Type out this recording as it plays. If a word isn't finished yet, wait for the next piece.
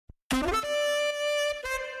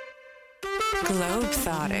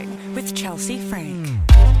Globetrotting with Chelsea Frank.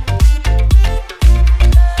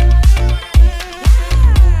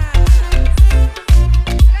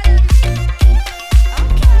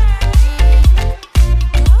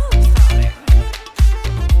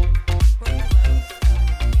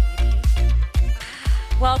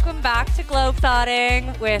 Welcome back to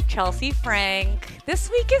Globetrotting with Chelsea Frank.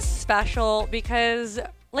 This week is special because,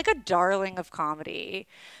 like a darling of comedy,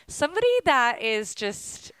 somebody that is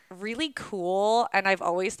just really cool and I've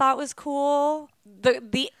always thought was cool,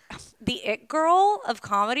 the it girl of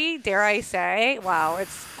comedy, dare I say. Wow,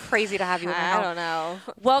 it's crazy to have you in my house. I don't know.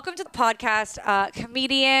 Welcome to the podcast,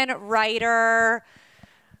 comedian, writer,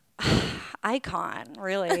 icon,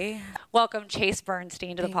 really. Welcome, Chase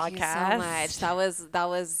Bernstein, to the podcast. Thank you so much. That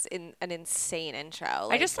was an insane intro.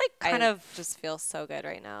 I just just feel so good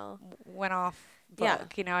right now. Went off book. Yeah,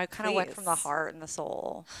 you know, I kind of went from the heart and the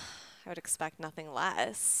soul. I would expect nothing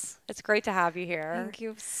less. It's great to have you here. Thank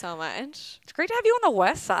you so much. It's great to have you on the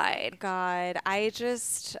West Side. God, I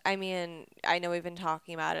know we've been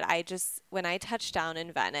talking about it. When I touch down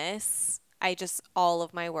in Venice, all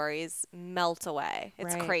of my worries melt away.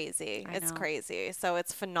 It's crazy. It's crazy. So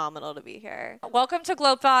it's phenomenal to be here. Welcome to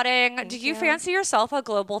Globetrotting. Do you fancy yourself a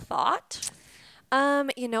global thought?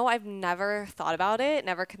 I've never thought about it,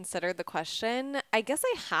 never considered the question. I guess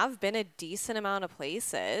I have been a decent amount of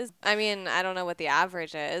places. I mean, I don't know what the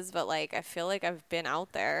average is, but I feel like I've been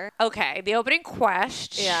out there. Okay, the opening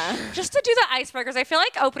question. Yeah. Just to do the icebreakers, I feel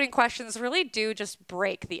like opening questions really do just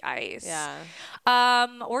break the ice. Yeah.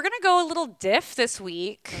 We're going to go a little diff this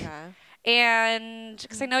week. Okay. And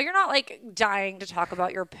because I know you're not dying to talk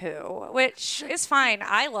about your poo, which is fine.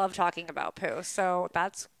 I love talking about poo, so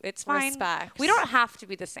it's fine. Respect. We don't have to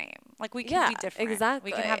be the same. We can be different.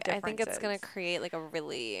 Exactly. We can have differences. I think it's gonna create a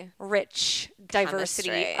really rich diversity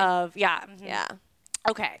chemistry. of Yeah.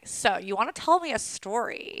 Okay, so you want to tell me a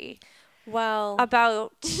story? Well,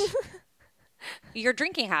 about your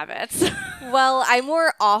drinking habits. Well, I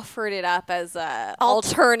more offered it up as a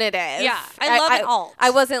alternative. Yeah, I love an alt.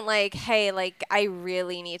 I wasn't hey, I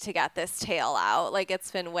really need to get this tail out.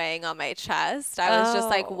 It's been weighing on my chest. I was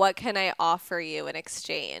just what can I offer you in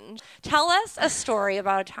exchange? Tell us a story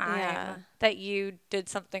about a time that you did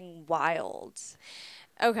something wild.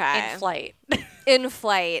 Okay. In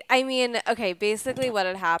flight. I mean, okay, basically what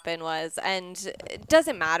had happened was, and it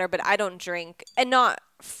doesn't matter, but I don't drink, and not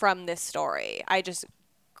from this story. I just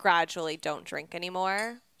gradually don't drink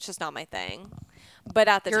anymore. It's just not my thing. But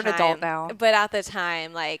at the time, you're an adult now. But at the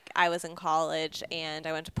time, I was in college and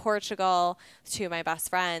I went to Portugal with two of my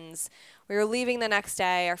best friends. We were leaving the next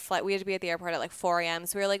day. Our flight, we had to be at the airport at 4 a.m.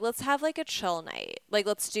 So we were let's have a chill night.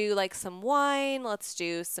 Let's do some wine. Let's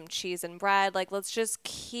do some cheese and bread. Let's just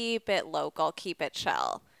keep it local, keep it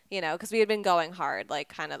chill, because we had been going hard,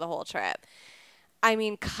 kind of the whole trip. I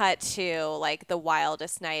mean, cut to the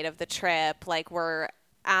wildest night of the trip. We're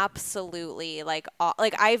absolutely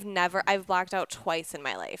I've blacked out twice in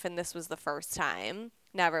my life, and this was the first time.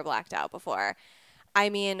 Never blacked out before. I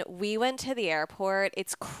mean, we went to the airport.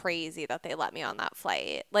 It's crazy that they let me on that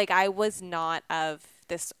flight. I was not of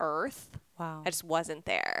this earth. Wow. I just wasn't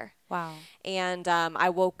there. Wow. And I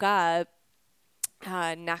woke up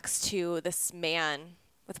next to this man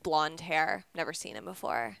with blonde hair. Never seen him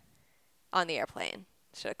before. On the airplane.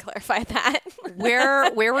 Should have clarified that. Where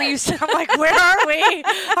were you? I'm where are we?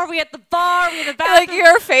 Are we at the bar? Are we in the bathroom?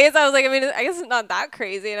 Your face, I was I guess it's not that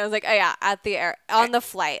crazy. And I was oh yeah, on the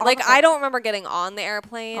flight. I don't remember getting on the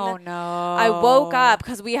airplane. Oh no. I woke up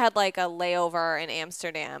because we had a layover in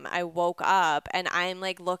Amsterdam. I woke up and I'm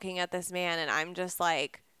looking at this man and I'm just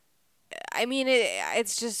I mean,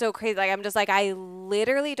 it's just so crazy. I'm just I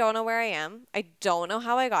literally don't know where I am. I don't know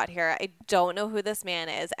how I got here. I don't know who this man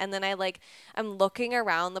is. And then I'm looking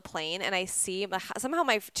around the plane and I see somehow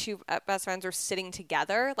my two best friends are sitting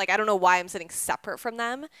together. I don't know why I'm sitting separate from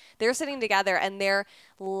them. They're sitting together and they're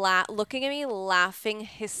looking at me laughing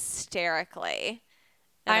hysterically.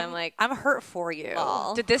 And I'm hurt for you.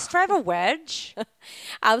 Lol. Did this drive a wedge?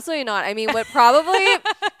 Absolutely not. I mean, what probably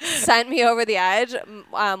sent me over the edge,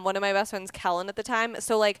 one of my best friends, Kellen, at the time.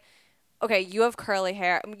 So, okay, you have curly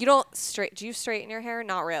hair. You don't do you straighten your hair?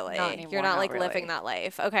 Not really. Not anymore. You're not really. living that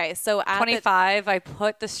life. Okay, so at 25, I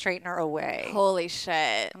put the straightener away. Holy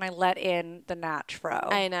shit. And I let in the natch fro.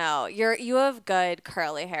 I know. You have good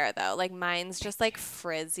curly hair though. Mine's just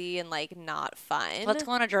frizzy and not fun. Let's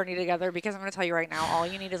go on a journey together because I'm going to tell you right now, all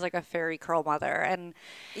you need is a fairy curl mother, and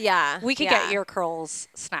yeah, we could get your curls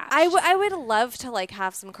snatched. I would love to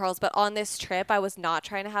have some curls, but on this trip I was not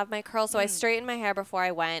trying to have my curls, so I straightened my hair before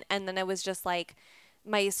I went, and then I was just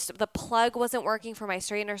the plug wasn't working for my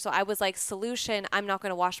straightener. So I was like, solution, I'm not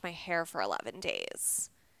going to wash my hair for 11 days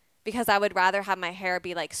because I would rather have my hair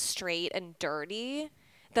be like straight and dirty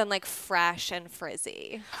than like fresh and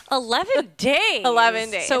frizzy. 11 days.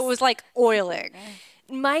 11 days. So it was like oiling.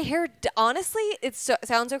 My hair, honestly,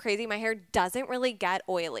 sounds so crazy. My hair doesn't really get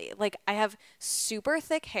oily. Like, I have super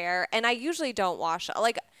thick hair, and I usually don't wash it.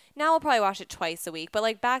 Like, now I'll probably wash it twice a week, but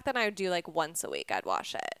like back then I would do like once a week I'd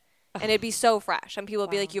wash it. And it'd be so fresh. And people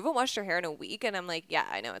would be like, you haven't washed your hair in a week? And I'm like, yeah,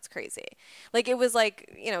 I know, it's crazy. Like, it was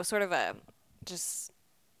like, sort of just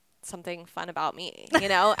something fun about me,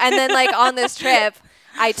 And then like on this trip,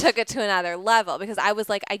 I took it to another level because I was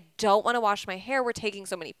like, I don't want to wash my hair. We're taking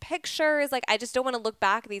so many pictures. Like, I just don't want to look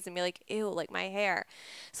back at these and be like, ew, like my hair.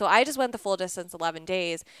 So I just went the full distance, 11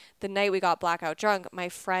 days. The night we got blackout drunk, my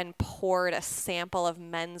friend poured a sample of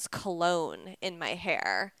men's cologne in my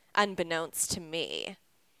hair, unbeknownst to me,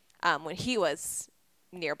 when he was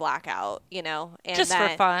near blackout, and just for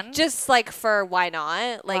fun, just like for why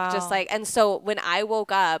not, like just like. And so when I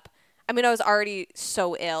woke up, I mean, I was already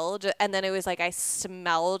so ill, and then it was like I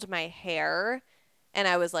smelled my hair and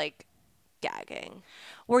I was like gagging.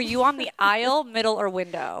 Were you on the aisle, middle, or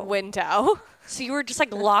window? Window. So you were just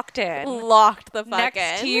like locked in. Locked the fuck Next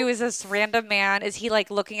in. to you is this random man. Is he like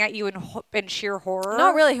looking at you in sheer horror?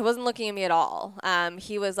 Not really. He wasn't looking at me at all.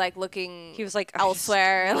 He was like looking. He was like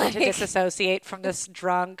elsewhere. Like to disassociate from this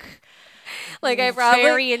drunk. Like I probably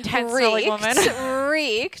very intense smelling woman.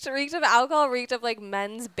 reeked of alcohol, reeked of like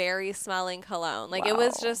men's berry smelling cologne. Like it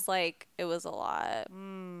was just like, it was a lot.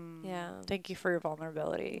 Yeah. Thank you for your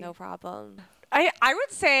vulnerability. No problem. I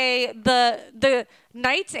would say the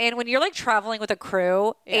nights in when you're like traveling with a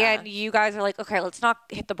crew and you guys are like, okay, let's not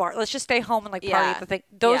hit the bar. Let's just stay home and like party at the thing.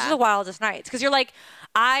 Those are the wildest nights because you're like,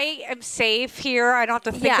 I am safe here. I don't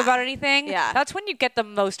have to think about anything. Yeah. That's when you get the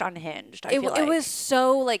most unhinged. I feel like. It was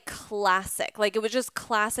so like classic. Like it was just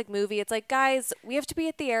classic movie. It's like, guys, we have to be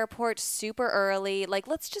at the airport super early. Like,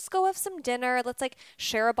 let's just go have some dinner. Let's like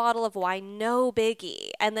share a bottle of wine. No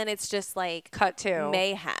biggie. And then it's just like cut to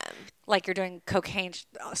mayhem. Like you're doing cocaine,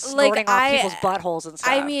 snorting off people's buttholes and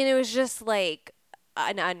stuff. I mean, it was just like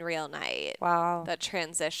an unreal night. Wow. That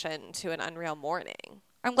transition to an unreal morning.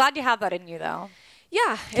 I'm glad you have that in you, though.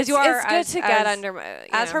 Yeah, because it's good to get under.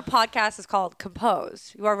 As her podcast is called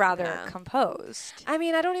Composed, you are rather composed. I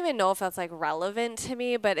mean, I don't even know if that's like relevant to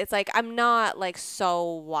me, but it's like I'm not like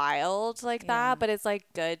so wild like that. But it's like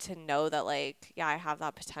good to know that like I have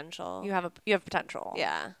that potential. You have potential.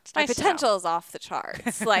 Yeah, it's my nice potential is off the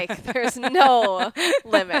charts. Like there's no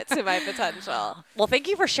limit to my potential. Well, thank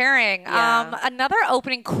you for sharing. Another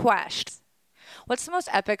opening question. What's the most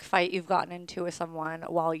epic fight you've gotten into with someone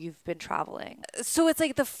while you've been traveling? So it's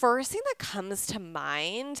like the first thing that comes to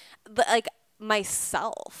mind, like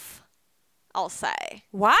myself, I'll say.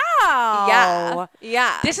 Wow. Yeah.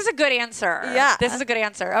 Yeah. This is a good answer. Yeah. This is a good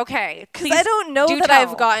answer. Okay. Because I don't know that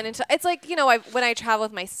I've gotten into, it's like, when I travel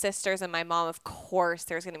with my sisters and my mom, of course,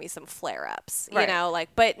 there's going to be some flare-ups,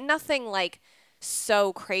 but nothing like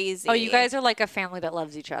so crazy. Oh, you guys are like a family that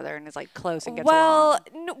loves each other and is like close and gets along. Well,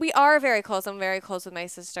 no, we are very close. I'm very close with my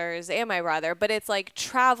sisters and my brother, but it's like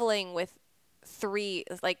traveling with three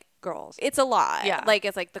like girls. It's a lot. Yeah. Like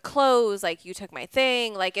it's like the clothes, like you took my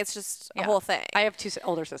thing, like it's just a whole thing. I have two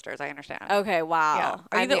older sisters, I understand. Okay, wow.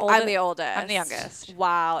 Yeah. I'm the oldest. I'm the youngest.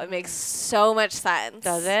 Wow, it makes so much sense.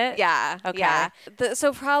 Does it? Yeah. Okay. Yeah.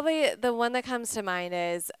 So probably the one that comes to mind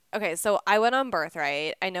is, okay, so I went on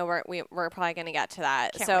Birthright. I know we're probably going to get to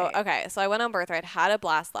that. Can't wait. Okay, so I went on Birthright, had a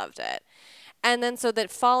blast, loved it. And then so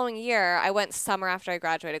that following year, I went summer after I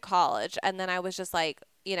graduated college, and then I was just like,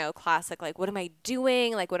 classic, like, what am I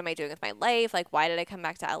doing? Like, what am I doing with my life? Like, why did I come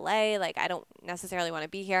back to LA? Like, I don't necessarily want to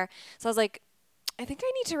be here. So I was like, I think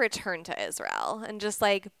I need to return to Israel and just,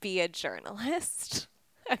 like, be a journalist.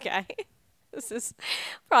 Okay. This is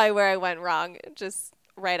probably where I went wrong, just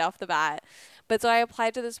right off the bat. But so I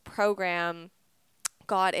applied to this program,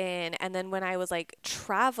 got in, and then when I was, like,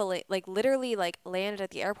 traveling, like, literally, like, landed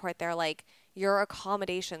at the airport, they're like, your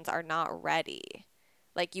accommodations are not ready.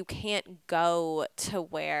 Like, you can't go to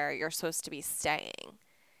where you're supposed to be staying.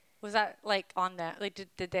 Was that, like, on that? Like,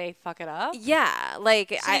 did they fuck it up? Yeah. Like,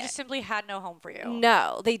 so they just simply had no home for you?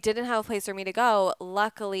 No. They didn't have a place for me to go.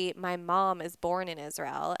 Luckily, my mom is born in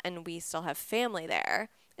Israel, and we still have family there.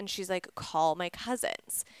 And she's like, call my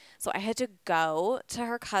cousins. So I had to go to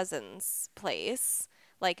her cousin's place,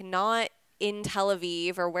 like, not in Tel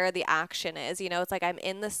Aviv or where the action is. It's like I'm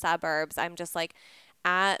in the suburbs. I'm just, like,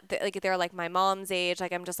 they're like my mom's age.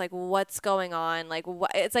 Like, I'm just like, what's going on? Like,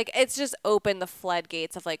 what? It's like, it's just opened the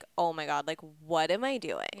floodgates of like, oh my God, like, what am I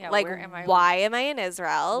doing? Yeah, like, where am I? why am I in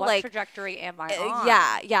Israel? What like, trajectory am I on?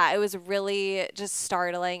 yeah, it was really just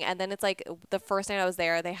startling. And then it's like the first night I was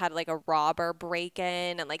there, they had like a robber break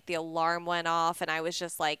in and like the alarm went off. And I was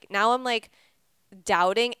just like, now I'm like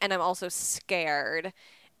doubting and I'm also scared.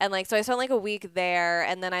 And like, so I spent like a week there,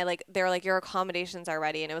 and then they were like, your accommodations are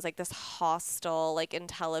ready. And it was like this hostel, like in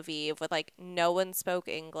Tel Aviv with like no one spoke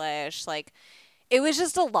English. Like, it was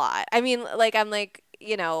just a lot. I mean, like, I'm like,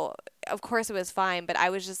 of course it was fine, but I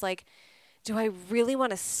was just like, do I really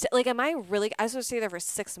want to like, am I really, I was supposed to stay there for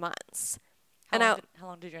 6 months. How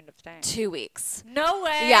long did you end up staying? 2 weeks. No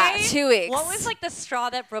way. Yeah, 2 weeks. What was like the straw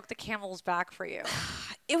that broke the camel's back for you?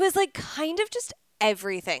 It was like kind of just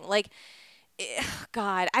everything. Like,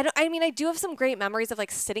 God, I mean, I do have some great memories of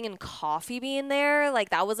like sitting in Coffee Bean there.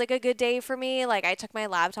 Like, that was like a good day for me. Like, I took my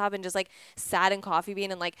laptop and just like sat in Coffee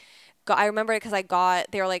Bean and like, I remember it because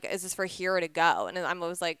they were like, is this for here or to go? And I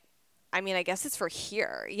was like, I mean, I guess it's for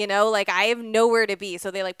here, like I have nowhere to be.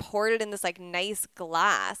 So they like poured it in this like nice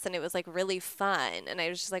glass and it was like really fun. And I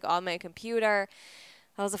was just like on my computer.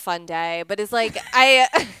 That was a fun day, but it's like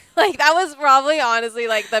like that was probably honestly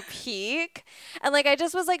like the peak. And like I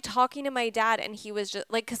just was like talking to my dad and he was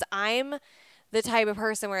just like, cuz I'm the type of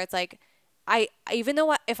person where it's like even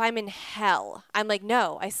though if I'm in hell, I'm like,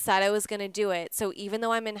 no, I said I was going to do it. So even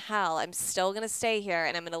though I'm in hell, I'm still going to stay here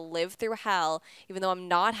and I'm going to live through hell, even though I'm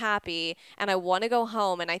not happy and I want to go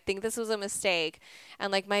home. And I think this was a mistake.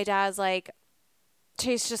 And like, my dad's like,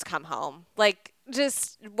 Chase, just come home. Like,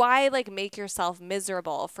 just why like make yourself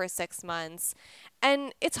miserable for 6 months?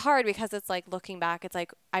 And it's hard because it's like looking back, it's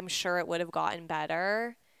like, I'm sure it would have gotten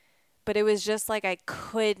better, but it was just like, I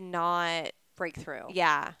could not breakthrough.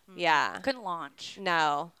 Yeah. Yeah. Couldn't launch.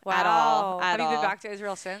 No. Wow. At all. Have you been back to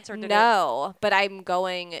Israel since? Or No, but I'm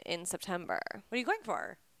going in September. What are you going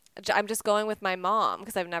for? I'm just going with my mom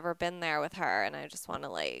because I've never been there with her and I just want to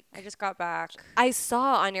like. I just got back. I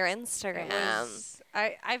saw on your Instagram.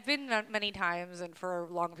 I've been many times and for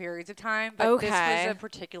long periods of time, but this was a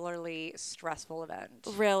particularly stressful event.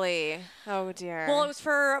 Really? Oh dear. Well, it was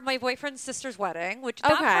for my boyfriend's sister's wedding, which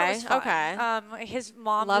that part was fun. Okay. His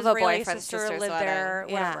mom's Israeli sister lived there.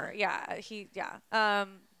 Whatever. Yeah.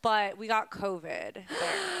 But we got COVID there.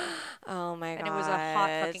 Oh my god. And it was a hot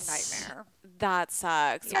fucking nightmare. That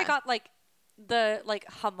sucks. Yeah. I got like the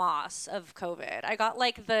Hamas of COVID. I got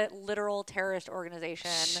like the literal terrorist organization.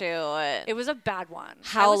 Shoot. It was a bad one.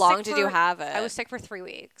 How long did you have it? I was sick for 3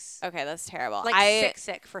 weeks. Okay, that's terrible. Like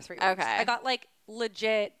sick for 3 weeks. Okay. I got like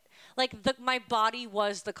legit. Like my body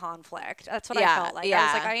was the conflict. That's what I felt like. Yeah. I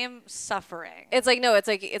was like, I am suffering. It's like no, it's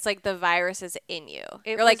like the virus is in you.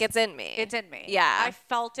 You're like, it's in me. It's in me. Yeah. I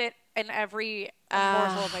felt it in every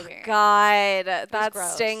morsel of my being. God, that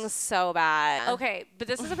stings so bad. Okay, but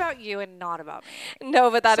this is about you and not about me. No,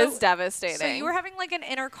 but that is devastating. So you were having like an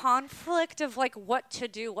inner conflict of like what to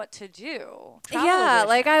do. Yeah,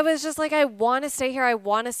 like I was just like, I want to stay here. I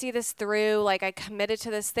want to see this through. Like I committed to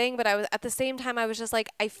this thing, but I was at the same time, I was just like,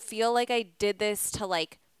 I feel like I did this to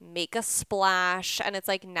like make a splash. And it's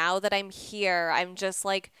like, now that I'm here, I'm just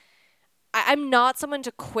like, I'm not someone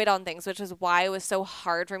to quit on things, which is why it was so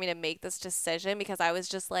hard for me to make this decision because I was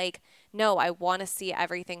just like, no, I want to see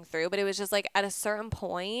everything through. But it was just like at a certain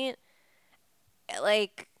point,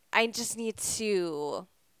 like I just need to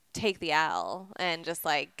take the L and just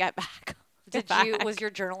like get back. Was your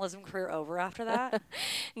journalism career over after that?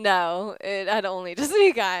 No, it had only just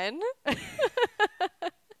begun.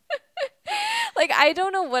 Like, I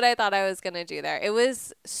don't know what I thought I was going to do there. It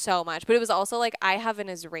was so much. But it was also, like, I have an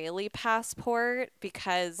Israeli passport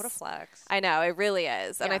because... What a flex. I know, it really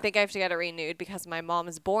is. And I think I have to get it renewed because my mom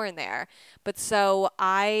is born there. But so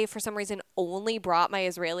I, for some reason, only brought my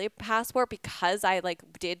Israeli passport because I, like,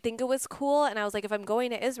 did think it was cool. And I was like, if I'm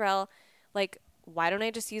going to Israel, like... why don't I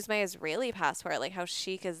just use my Israeli passport? Like, how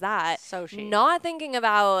chic is that? So chic. Not thinking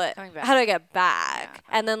about how to get back.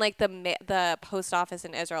 Yeah. And then, like, the post office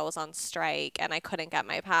in Israel was on strike, and I couldn't get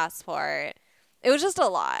my passport. It was just a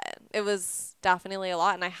lot. It was definitely a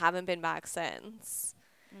lot, and I haven't been back since.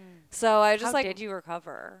 So I just, how did you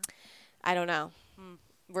recover? I don't know.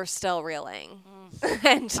 We're still reeling.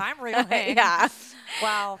 And I'm reeling. Yeah.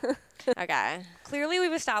 Wow. Okay. Clearly,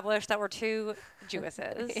 we've established that we're two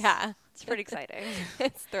Jewesses. Yeah. It's pretty exciting.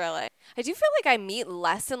 It's thrilling. I do feel like I meet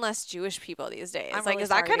less and less Jewish people these days. I'm like, really is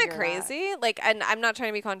that kind of that. crazy? Like, and I'm not trying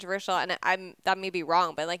to be controversial, and that may be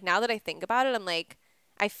wrong, but like now that I think about it, I'm like,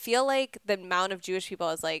 I feel like the amount of Jewish people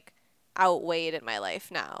is like outweighed in my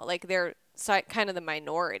life now. Like they're kind of the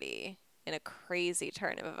minority in a crazy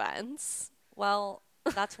turn of events. Well,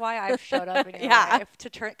 That's why I've showed up in your Yeah. life to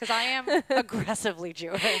turn, because I am aggressively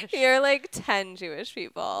Jewish. You're like 10 Jewish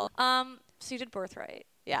people. So you did Birthright.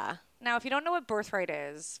 Yeah. Now, if you don't know what Birthright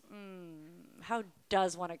is, how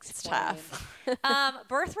does one explain? Tough.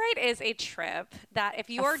 Birthright is a trip that if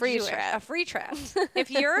you A are free Jewish, trip. a free trip. If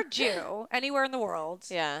you're a Jew anywhere in the world,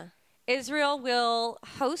 Yeah. Israel will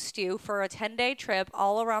host you for a 10-day trip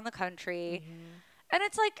all around the country. And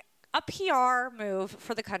it's like a PR move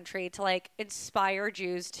for the country to like inspire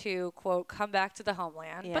Jews to, quote, come back to the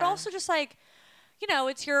homeland. But Yeah. also just like, you know,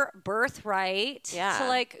 it's your birthright to Yeah.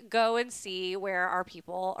 like go and see where our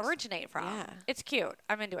people originate from. Yeah. It's cute.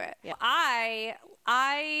 I'm into it. Yeah.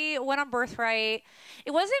 I went on Birthright.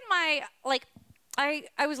 It wasn't my like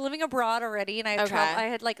I was living abroad already, and Okay. I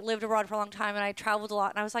had like lived abroad for a long time, and I traveled a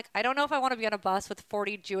lot, and I was like, I don't know if I want to be on a bus with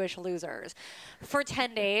 40 Jewish losers for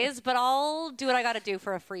 10 days, but I'll do what I got to do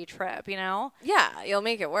for a free trip, you know? Yeah, you'll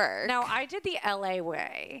make it work. Now, I did the LA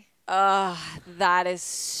way. Ugh, that is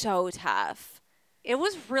so tough. It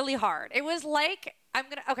was really hard. It was like,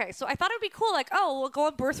 okay, so I thought it would be cool, like, oh, we'll go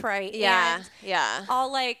on Birthright. Yeah, And yeah.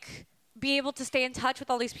 I'll like be able to stay in touch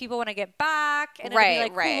with all these people when I get back. And it'll Right, be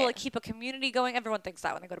like right. cool to keep a community going. Everyone thinks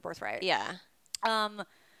that when they go to Birthright. Yeah.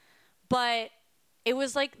 But it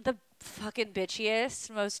was like the fucking bitchiest,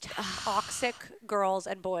 most toxic girls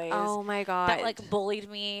and boys. Oh my God. That like bullied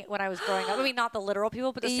me when I was growing up. I mean, not the literal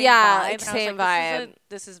people, but the same Yeah, vibe. like, And same I was vibe. like,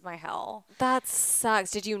 this is my hell. That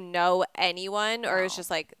sucks. Did you know anyone, or it's No. just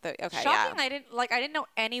like okay, Shocking. yeah. I didn't know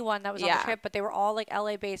anyone that was on Yeah. the trip, but they were all like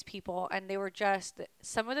LA based people, and they were just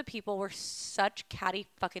some of the people were such catty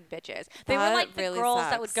fucking bitches. They were That like the really girls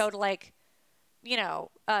that would sucks. go to like, you know,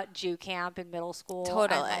 Jew camp in middle school.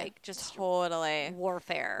 Totally. And, like just Totally.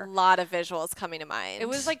 warfare. A lot of visuals coming to mind. It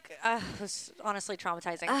was like it was honestly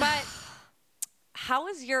traumatizing. But how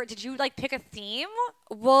was did you like pick a theme?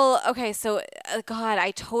 Well, okay, so God,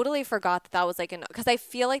 I totally forgot that was like because I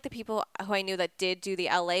feel like the people who I knew that did do the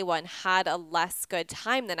LA one had a less good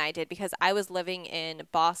time than I did because I was living in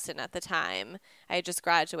Boston at the time. I had just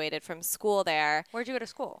graduated from school there Where'd you go to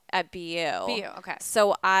school? at BU. BU, okay.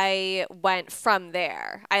 So I went from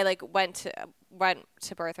there. I like went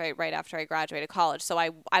to Birthright right after I graduated college. So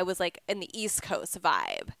I was like in the East Coast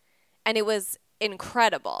vibe, and it was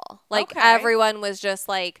incredible. Like Okay. everyone was just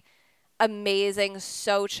like amazing,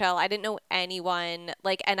 so chill. I didn't know anyone,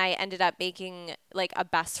 like, and I ended up making like a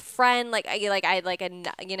best friend. Like I had like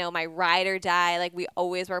my ride or die. Like we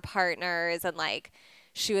always were partners, and like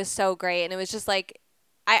she was so great. And it was just like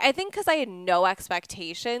I think because I had no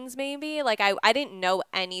expectations, maybe like I didn't know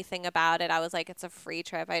anything about it. I was like, it's a free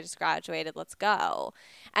trip. I just graduated. Let's go.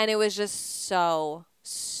 And it was just so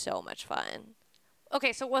much fun.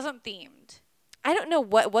 Okay, so it wasn't themed. I don't know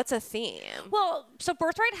what's a theme. Well, so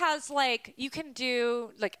Birthright has like you can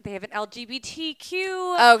do like they have an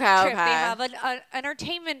LGBTQ Okay, trip. okay. They have an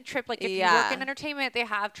entertainment trip. Like if you work Yeah. in entertainment, they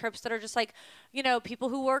have trips that are just like, you know, people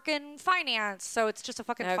who work in finance. So it's just a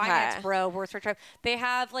fucking Okay. finance bro Birthright trip. They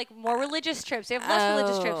have like more religious trips. They have less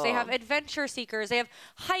religious trips. They have Oh. adventure seekers. They have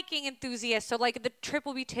hiking enthusiasts. So like the trip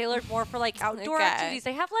will be tailored more for like outdoor Okay. activities.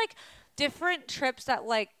 They have like different trips that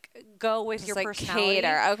like go with Just your like personality.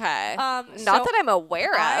 cater. Okay. So Not that I'm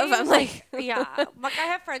aware of. I'm like yeah. Like I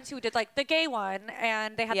have friends who did like the gay one,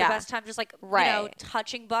 and they had Yeah. the best time just like you know Right.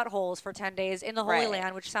 touching buttholes for 10 days in the Holy Right.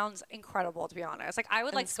 Land, which sounds incredible to be honest. Like I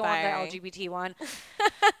would like to go Inspiring. on the LGBT one,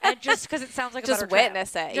 and just because it sounds like a Just better trip.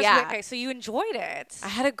 witness it, Just yeah. Okay, so you enjoyed it. I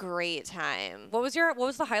had a great time. What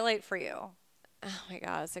was the highlight for you? Oh my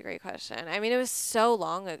God, that's a great question. I mean, it was so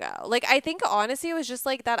long ago. Like, I think honestly, it was just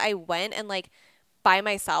like that I went and like by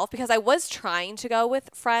myself because I was trying to go with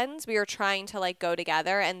friends. We were trying to like go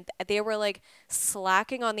together, and they were like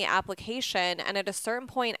slacking on the application. And at a certain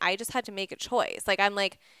point, I just had to make a choice. Like, I'm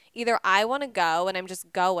like, either I want to go and I'm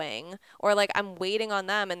just going, or like I'm waiting on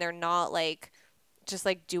them and they're not like just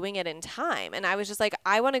like doing it in time. And I was just like,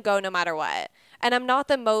 I want to go no matter what. And I'm not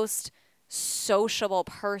the most sociable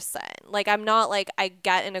person. Like I'm not like I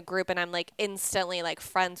get in a group and I'm like instantly like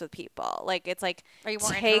friends with people. Like it's like Are you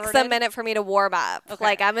more takes a introverted? minute for me to warm up. Okay.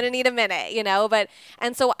 Like I'm gonna need a minute, you know. But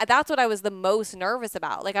and so that's what I was the most nervous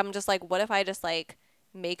about. Like I'm just like, what if I just like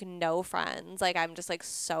make no friends? Like I'm just like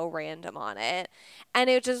so random on it. And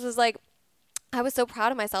it just was like I was so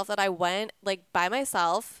proud of myself that I went like by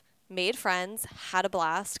myself, made friends, had a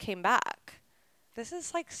blast, came back. This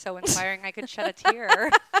is like so inspiring. I could shed a tear.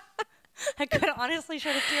 I could honestly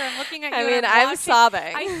shed a tear. I'm looking at you. I and mean, I'm I'm watching-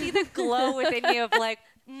 sobbing. I see the glow within you of like,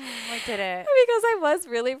 I did it. Because I was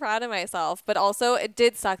really proud of myself, but also it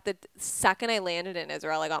did suck. The second I landed in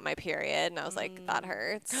Israel, I got my period, and I was like, that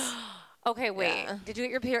hurts. Okay, wait. Yeah. Did you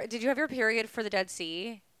get your period? Did you have your period for the Dead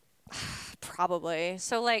Sea? Probably.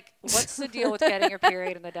 So, like, what's the deal with getting your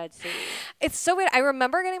period in the Dead Sea? It's so weird. I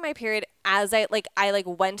remember getting my period as I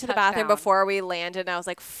went to the bathroom Touchdown. before we landed, and I was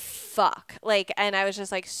like, fuck. Like, and I was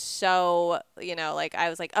just like, so, like, I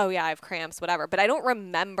was like, oh yeah, I have cramps, whatever. But I don't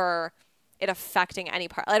remember it affecting any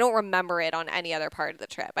part. I don't remember it on any other part of the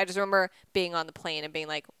trip. I just remember being on the plane and being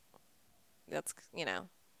like, that's,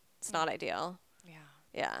 it's not ideal. Yeah.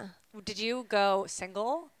 Yeah. Did you go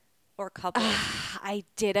single or couple? I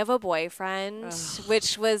did have a boyfriend,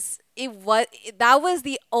 which was that was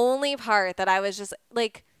the only part that I was just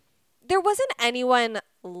like, there wasn't anyone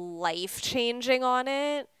life changing on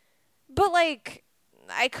it, but like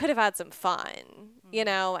I could have had some fun,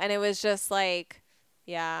 and it was just like,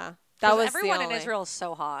 yeah, that was everyone the in only. Israel is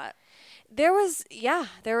so hot. There was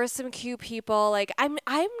some cute people. Like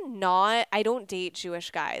I don't date Jewish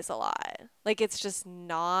guys a lot. Like it's just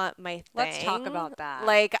not my thing. Let's talk about that.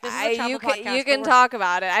 Like This is a travel you podcast, can but talk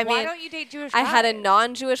about it. I why mean, don't you date Jewish I had a guys?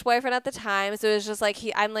 non-Jewish boyfriend at the time, so it was just like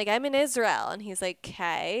I'm in Israel, and he's like,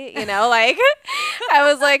 "Okay," like I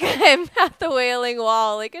was like, I'm at the Wailing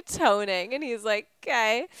Wall, like atoning, and he's like,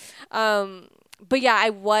 "Okay," but yeah, I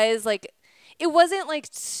was like, it wasn't like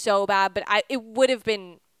so bad, but it would have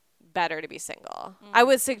been better to be single. I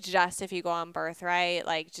would suggest if you go on Birthright,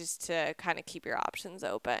 like just to kind of keep your options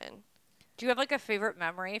open. Do you have like a favorite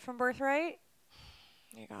memory from Birthright?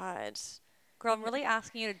 Oh my God. Girl, I'm really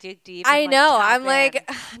asking you to dig deep. I and, like, know. tap I'm in. like,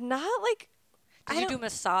 not like. Did you do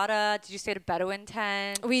Masada? Did you stay at a Bedouin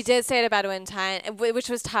tent? We did stay at a Bedouin tent, which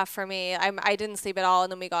was tough for me. I didn't sleep at all,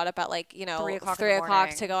 and then we got up at like 3 o'clock 3 in the o'clock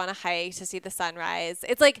morning. to go on a hike to see the sunrise.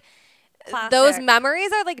 It's like Classic. those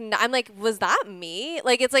memories are like I'm like, was that me?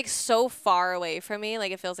 Like it's like so far away from me.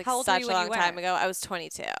 Like it feels like How old were such you a when you long time went? ago. I was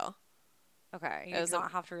 22. Okay, you It was did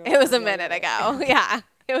not have to. It was a reveal minute your ago. age. Yeah,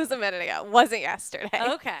 it was a minute ago. Wasn't yesterday.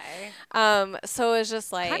 Okay. So it was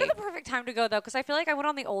just like Kind of the perfect time to go though, because I feel like I went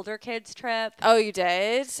on the older kids trip. Oh, you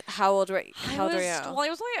did? How old were you? Well,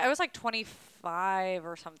 I was like 25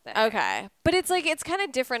 or something. Okay. But it's like, it's kind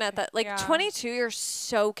of different at that. Like, Yeah. 22, you're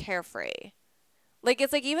so carefree. Like,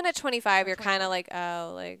 it's like, even at 25, you're kind of like,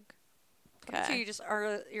 oh, like, 22,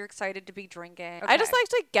 okay. you're excited to be drinking. I just Okay.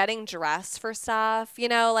 liked, like, getting dressed for stuff.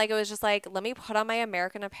 Like, it was just like, let me put on my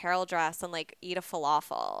American Apparel dress and, like, eat a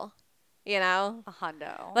falafel. a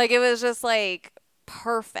hundo. Like, it was just, like,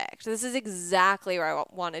 perfect. This is exactly where I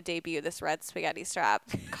want to debut this red spaghetti strap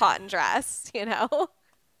cotton dress,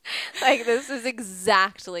 Like, this is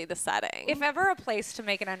exactly the setting. If ever a place to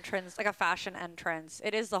make an entrance, like a fashion entrance,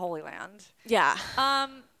 it is the Holy Land. Yeah.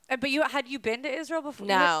 But had you been to Israel before?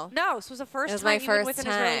 No. No. So it was the first It was time my you went first with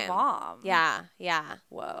an Israeli time. mom. Yeah, yeah.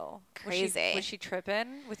 Whoa. Crazy. Was she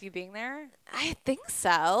tripping with you being there? I think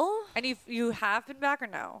so. And you have been back or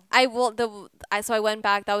no? So I went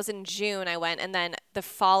back. That was in June. I went, and then the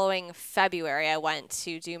following February, I went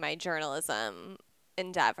to do my journalism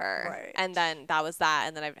endeavor, Right. and then that was that,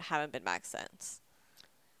 and then I haven't been back since.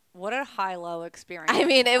 What a high-low experience. I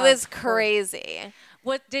mean, it was of course. crazy.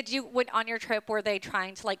 What did you on your trip? Were they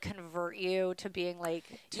trying to like convert you to being like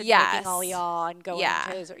to Yes. making aliyah and going Yeah.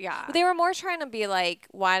 to Israel? Yeah. They were more trying to be like,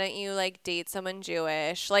 why don't you like date someone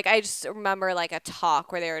Jewish? Like I just remember like a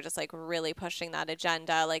talk where they were just like really pushing that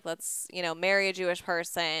agenda. Like let's, marry a Jewish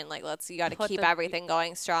person. Like you got to Put keep the- everything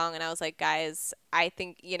going strong. And I was like, guys, I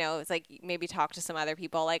think, it's like maybe talk to some other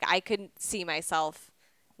people. Like I could see myself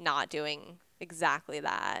not doing exactly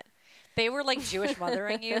that. They were like Jewish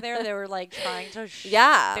mothering you there. They were like trying to.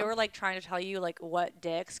 Yeah. They were like trying to tell you like what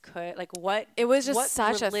dicks could what. It was just what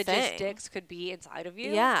such a religious thing. dicks could be inside of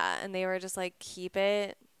you. Yeah. And they were just like, keep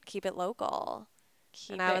it local.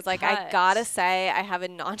 Keep And I it was like, cut. I gotta say, I have a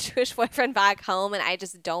non-Jewish boyfriend back home, and I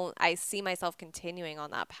just don't. I see myself continuing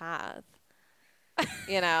on that path.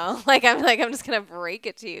 Like I'm just gonna break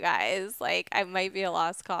it to you guys. Like I might be a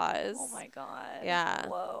lost cause. Oh my god. Yeah.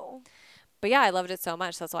 Whoa. But yeah, I loved it so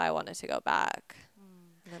much. That's why I wanted to go back.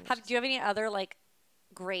 And then Do you have any other like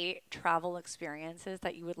great travel experiences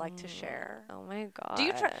that you would like to share? oh my god. Do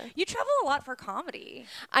you travel a lot for comedy?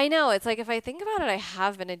 I know. It's like if I think about it, I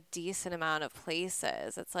have been a decent amount of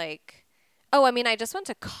places. It's like. Oh, I mean, I just went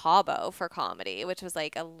to Cabo for comedy, which was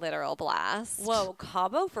like a literal blast. Whoa,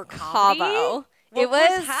 Cabo for comedy? Cabo. What it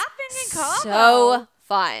was happening in Cabo? so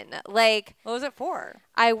fun. Like What was it for?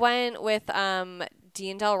 I went with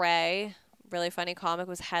Dean Del Rey, really funny comic,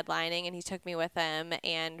 was headlining, and he took me with him,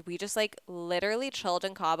 and we just like literally chilled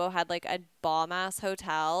in Cabo, had like a bomb ass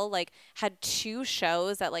hotel, like had 2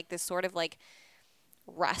 shows at like this sort of like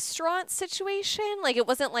restaurant situation. Like it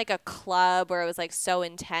wasn't like a club where it was like so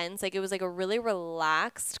intense. Like it was like a really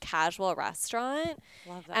relaxed, casual restaurant.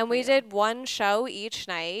 Love that. And for we you. did 1 show each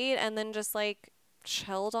night, and then just like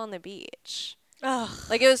chilled on the beach. Ugh.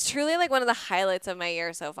 Like, it was truly like one of the highlights of my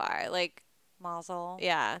year so far. Like, Mazel.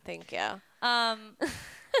 yeah, thank you. Um,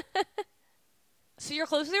 so you're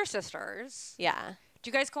close with your sisters. Yeah. Do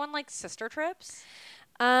you guys go on like sister trips?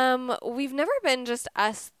 We've never been just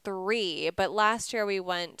us three, but last year we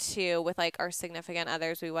went to, with like our significant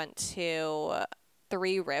others, we went to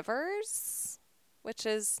Three Rivers, which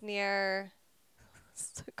is near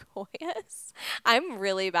Sequoias. I'm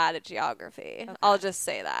really bad at geography. Okay. I'll just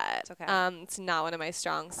say that. It's okay. It's not one of my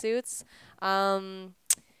strong suits.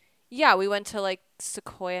 Yeah, we went to like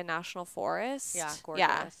Sequoia National Forest. Yeah,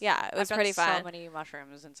 gorgeous. Yeah, it was I've pretty done fun. so many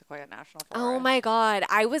mushrooms in Sequoia National Forest. Oh my God.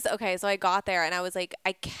 Okay, so I got there and I was like,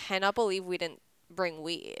 I cannot believe we didn't bring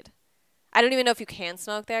weed. I don't even know if you can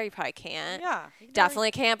smoke there. You probably can't. Yeah. You can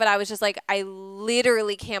Definitely can't, but I was just like, I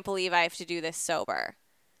literally can't believe I have to do this sober.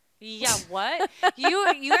 Yeah, what? You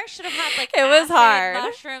guys should have had like It was acid, hard.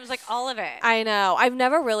 mushrooms, like all of it. I know. I've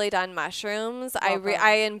never really done mushrooms. Welcome.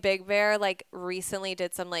 I in Big Bear like recently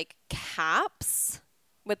did some like caps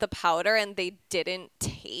with the powder and they didn't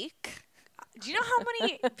take. Do you know how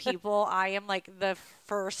many people I am like the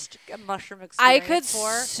first mushroom I experience could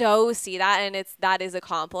for? so see that, and that is a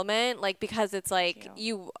compliment, like, because it's like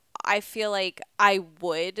I feel like I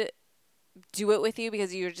would do it with you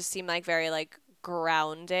because you just seem like very like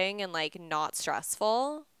grounding and like not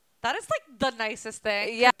stressful. That is like the nicest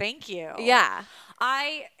thing. Yeah. Thank you. Yeah.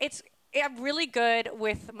 I'm really good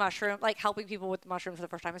with mushroom, like helping people with mushrooms for the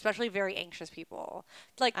first time, especially very anxious people.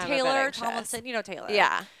 Like I'm a bit Taylor anxious. Tomlinson, you know Taylor.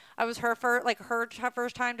 Yeah. I was her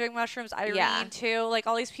first time doing mushrooms. Irene Yeah. too. Like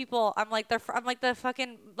all these people, I'm like the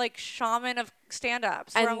fucking like shaman of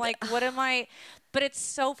stand-ups. Where I'm And- like, what am I? But it's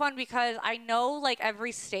so fun because I know like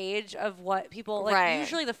every stage of what people like. Right.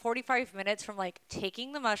 Usually the 45 minutes from like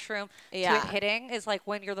taking the mushroom to Yeah. it hitting is like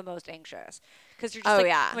when you're the most anxious. Because you're just Oh, like,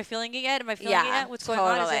 yeah. am I feeling it yet? Am I feeling Yeah, it yet? What's going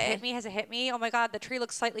on? Has it totally. hit me? Has it hit me? Oh my God, the tree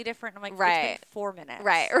looks slightly different. I'm like, Right. it's been 4 minutes.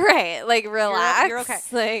 Right. Like, relax. You're okay.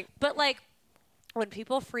 Like, But like when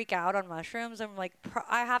people freak out on mushrooms, I'm like,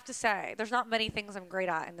 I have to say, there's not many things I'm great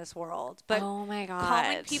at in this world. But oh my God.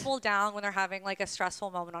 calming people down when they're having like a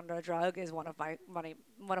stressful moment under a drug is one of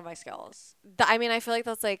my skills. I mean, I feel like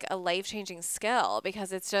that's like a life-changing skill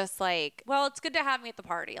because it's just like, Well, it's good to have me at the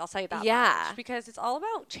party. I'll tell you that Yeah. much. Because it's all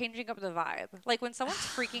about changing up the vibe. Like when someone's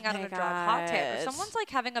freaking out on my a drug, hot tip. If God. someone's like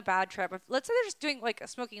having a bad trip, let's say they're just doing like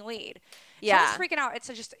smoking weed. Yeah. Someone's freaking out. It's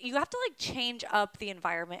just, you have to like change up the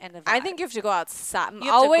environment and the vibe. I think you have to go outside. You have to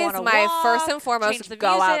go Always on a my walk, first and change foremost, the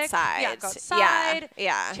go music. outside. Yeah, go outside.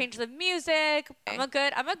 Yeah. Change the music. I'm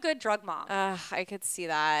a good drug mom. I could see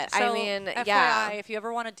that. So, I mean, FYI, yeah. if you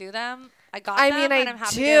ever want to do them, I got I them, mean, and I I'm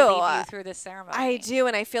happy do. to lead you through this ceremony. I do,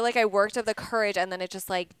 and I feel like I worked up the courage, and then it just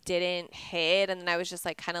like didn't hit, and then I was just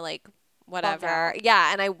like kind of like whatever. out.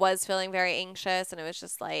 Yeah, and I was feeling very anxious, and it was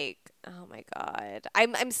just like, oh my God,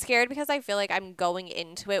 I'm scared because I feel like I'm going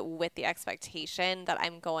into it with the expectation that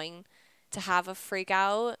I'm going to have a freak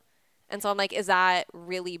out. And so I'm like, is that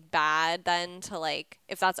really bad then to like,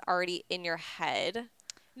 if that's already in your head?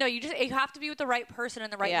 No, you have to be with the right person in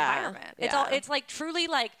the right Yeah, environment. yeah. It's like truly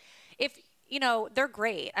like if they're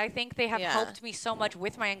great. I think they have Yeah. helped me so much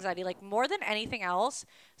with my anxiety. Like more than anything else,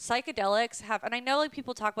 psychedelics have, and I know like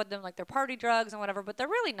people talk about them like they're party drugs and whatever, but they're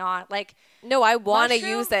really not. Like No, I want to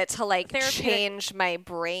Mushroom use it to like therapeutic- change my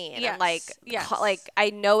brain Yes, and like yes. like I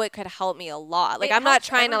know it could help me a lot. Like It I'm not helps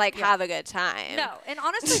trying to like yeah. have a good time. No, and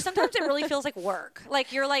honestly, sometimes it really feels like work.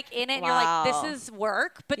 Like you're like in it, and you're Wow. like, this is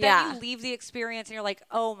work. But then Yeah. you leave the experience, and you're like,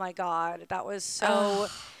 oh my God, that was so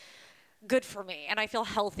good for me, and I feel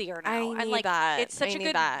healthier now. I and need like, that. it's such I a need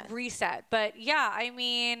good that. reset. But yeah, I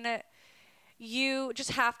mean, you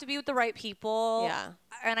just have to be with the right people. Yeah.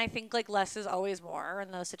 And I think like less is always more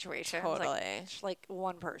in those situations. Totally. Like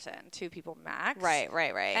one person, two people max. Right.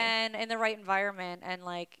 And in the right environment, and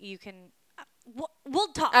like you can. We'll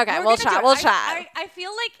talk. Okay, We're we'll gonna do chat, it. we'll chat. I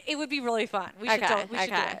feel like it would be really fun. We should Okay, do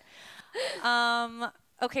okay. it.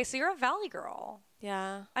 Okay, so you're a Valley girl.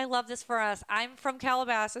 Yeah. I love this for us. I'm from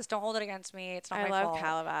Calabasas. Don't hold it against me. It's not I my love fault.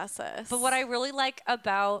 Calabasas. But what I really like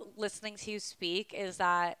about listening to you speak is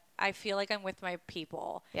that I feel like I'm with my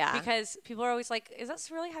people. Yeah. Because people are always like, is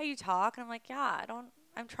this really how you talk? And I'm like, yeah,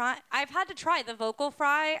 I'm trying. I've had to try the vocal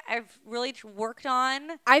fry. I've really worked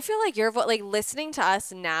on. I feel like your like listening to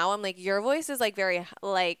us now, I'm like your voice is like very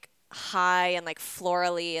like high and like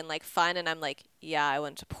florally and like fun, and I'm like, yeah, I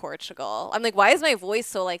went to Portugal. I'm like, why is my voice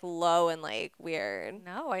so like low and like weird?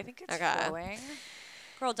 No, I think it's Okay. flowing.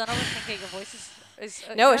 Girl, don't overthink it. Your voice is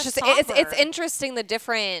No, you're it's a just it's songbird. interesting the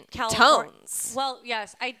different California. tones. Well,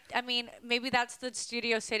 yes, I mean maybe that's the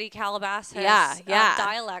Studio City Calabasas Yeah.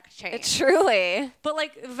 dialect change. It truly. But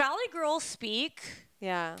like Valley girls speak.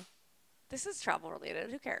 Yeah. This is travel related.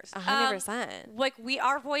 Who cares? 100%. Like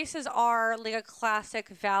our voices are like a classic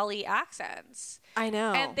Valley accents. I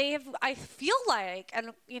know. And I feel like,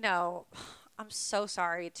 and you know, I'm so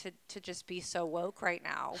sorry to just be so woke right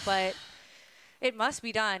now, but it must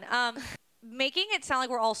be done. Making it sound like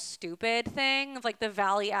we're all stupid thing of like the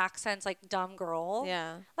Valley accents, like dumb girl.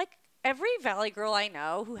 Yeah. Like every Valley girl I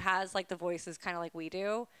know who has like the voices kind of like we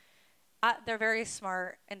do, they're very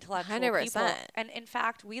smart, intellectual 100%. people. And in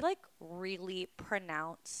fact, we like really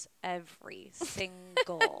pronounce every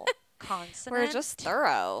single consonant. We're just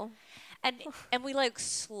thorough. And we like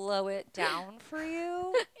slow it down for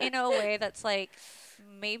you in a way that's like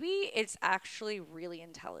maybe it's actually really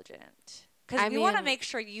intelligent. Because we want to make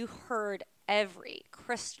sure you heard every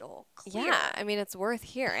crystal clear Yeah, I mean, it's worth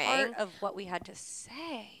hearing. part of what we had to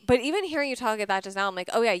say. But even hearing you talk about that just now, I'm like,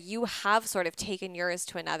 oh yeah, you have sort of taken yours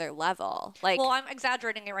to another level. Like, Well, I'm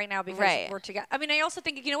exaggerating it right now because we're together. I mean, I also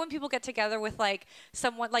think, you know, when people get together with like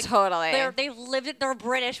someone like Totally. they're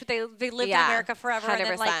British, but they lived in America forever, and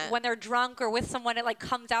then like when they're drunk or with someone, it like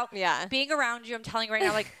comes out. Yeah. Being around you, I'm telling you right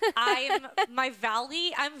now, like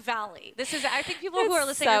I'm Valley. This is. I think people who are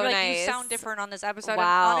listening are like, you sound different on this episode.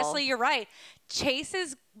 Wow. And honestly, you're right. Chase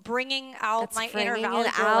is bringing out my inner bringing Valley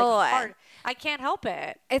it girl like out. hard. I can't help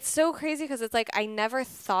it. it's so crazy because it's like I never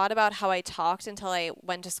thought about how I talked until I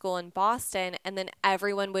went to school in Boston, and then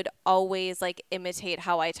everyone would always like imitate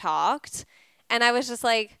how I talked, and I was just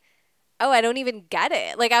like, oh, I don't even get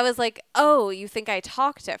it. Like I was like, oh, you think I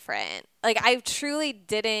talk different? Like I truly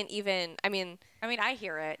didn't even. I mean, I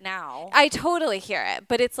hear it now. I totally hear it,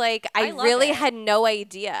 but it's like I love really it. had no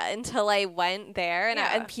idea until I went there, and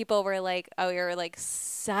Yeah. and people were like, "Oh, you're like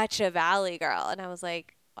such a Valley girl," and I was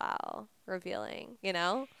like, "Wow, revealing," you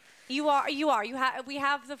know? You are. We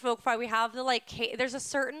have the folk fry. We have the like. There's a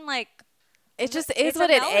certain like. It just It's is a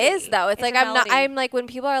what it melody. is, though. It's It's like a I'm not. melody. I'm like when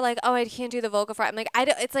people are like, "Oh, I can't do the vocal fry." I'm like, I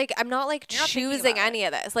don't. It's like I'm not like You're not thinking choosing about any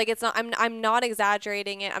of this. Like it's not. I'm not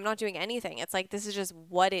exaggerating it. I'm not doing anything. It's like this is just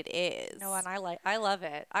what it is. No, and I love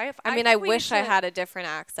it. I mean, I think we wish I should- had a different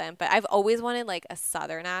accent, but I've always wanted like a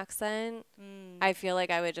Southern accent. I feel like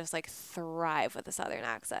I would just like thrive with a Southern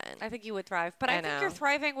accent. I think you would thrive, but I I think know. you're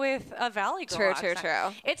thriving with a Valley girl. True.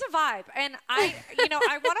 It's a vibe, and I want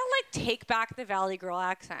to like take back the Valley girl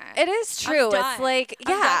accent. It is I'm true. It's done. like,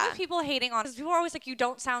 I'm done yeah. with people hating on. Because people are always like, you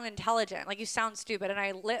don't sound intelligent, like you sound stupid. And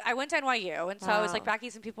I went to NYU, and so I was like Wow.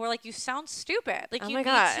 Becky's, and people were like, you sound stupid. Like Oh you my need to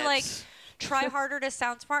God. like try harder to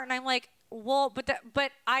sound smart. And I'm like, well,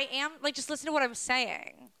 but I am like, just listen to what I'm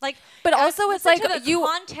saying. Like, But also it's listen like to the you-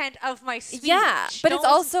 content of my speech. Yeah, but it's Don't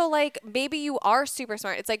also like maybe you are super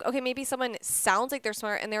smart. It's like, okay, maybe someone sounds like they're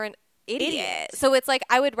smart and they're an idiot. So it's like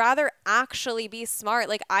I would rather actually be smart.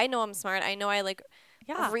 Like I know I'm smart. I know I like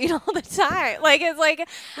read all the time. Like it's like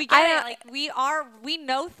we get it. Like we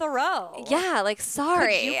know Thoreau. yeah, like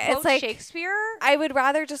sorry. Could you quote it's like Shakespeare? I would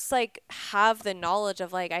rather just like have the knowledge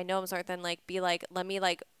of like I know I'm smart than like be like let me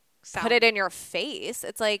like put it in your face.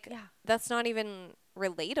 It's like that's not even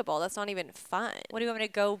relatable. That's not even fun. What do you want me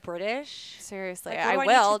to go British? Seriously, Like, what I do need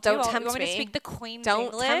will. to do? Don't You tempt want me me. to speak the Queen's Don't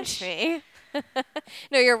English? tempt me.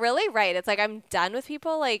 No, you're really right. It's like I'm done with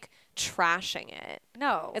people like trashing it.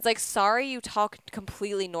 No. It's like sorry you talk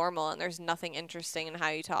completely normal and there's nothing interesting in how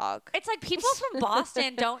you talk. It's like people from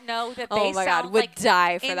Boston don't know that they Oh my God, sound would like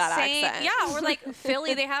die for insane. that accent. Yeah, or like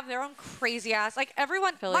Philly, they have their own crazy ass. Like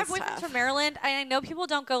everyone, my Philly's boyfriend's tough. from Maryland, and I know people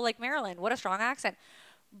don't go like Maryland. What a strong accent.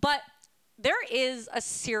 But there is a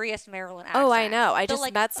serious Maryland accent. Oh, I know. I The, just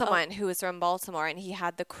like, met someone who was from Baltimore and he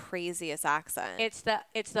had the craziest accent. It's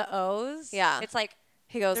the O's. Yeah. It's like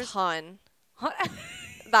He goes, there's- hun.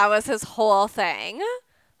 That was his whole thing.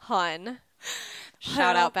 Hun.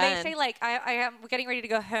 Shout out Ben. They say like I am getting ready to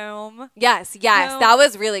go home. Yes. Home, That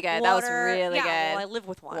was really good. That was water. really Yeah, good. well, I live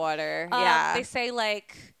with one. Water. Yeah. They say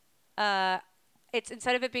like, it's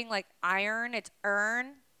instead of it being like iron, it's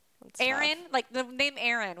earn. That's Aaron, tough. like the name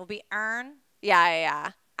Aaron will be Earn.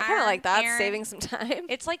 Yeah. I kind of like that. Aaron. Saving some time.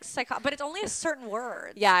 It's like but it's only a certain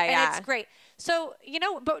word. Yeah. And it's great. So,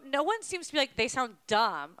 but no one seems to be like, they sound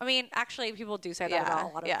dumb. I mean, actually, people do say that about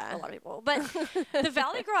a lot of people. But the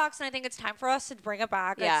Valley Girl accent, I think it's time for us to bring it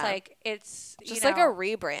back. Yeah. It's like, it's Just like a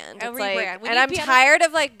rebrand. A It's like- rebrand. We and need I'm piano- tired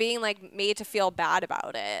of like being like made to feel bad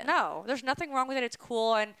about it. No, there's nothing wrong with it. It's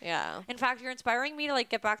cool. And Yeah. in fact, you're inspiring me to like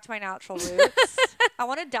get back to my natural roots. I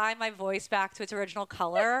want to dye my voice back to its original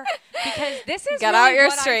color because this is Get really out your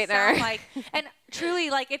what I straightener. sound like. And truly,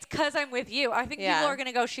 like, it's because I'm with you. I think people are going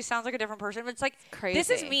to go, she sounds like a different person. But it's like, Crazy. this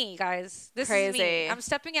is me, guys. This is me. I'm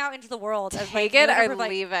stepping out into the world. Take it or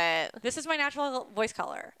leave it. This is my natural voice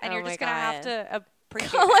color. And you're just going to have to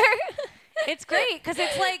appreciate Color? it. It's great because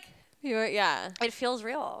it's like, it feels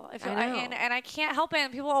real. I know. And I can't help it.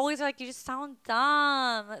 And people always are like, you just sound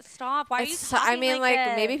dumb. Stop. Why are you talking I mean, like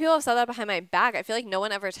this? maybe people have said that behind my back. I feel like no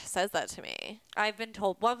one ever says that to me. I've been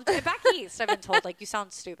told. Well, back east, I've been told, like, you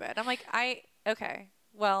sound stupid. I'm like, okay.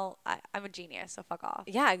 Well, I'm a genius, so fuck off.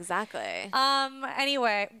 Yeah, exactly.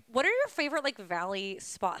 Anyway, what are your favorite, like, valley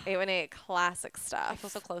spots? 818 classic stuff. I feel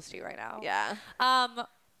so close to you right now. Yeah.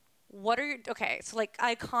 What are your, so like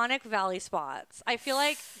iconic valley spots? I feel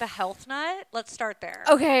like the Health Nut. Let's start there.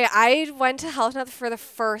 Okay, I went to Health Nut for the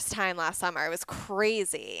first time last summer. It was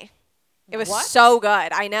crazy. It was so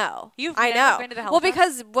good. I know. You've never been to the Health Nut? Well,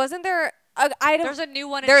 because wasn't there? There's a new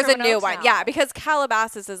one. There's a new one. Now. Yeah, because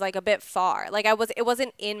Calabasas is like a bit far. Like it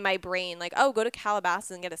wasn't in my brain. Like, oh, go to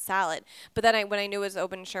Calabasas and get a salad. But then when I knew it was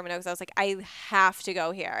open in Sherman Oaks, I was like, I have to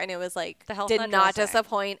go here, and it was like the Health did Nut not dressing.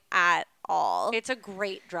 disappoint at all. It's a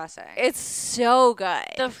great dressing. It's so good.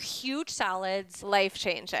 The huge salads. Life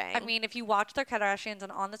changing. I mean, if you watch the Kardashians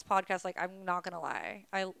and on this podcast, like, I'm not going to lie.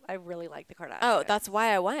 I really like the Kardashians. Oh, that's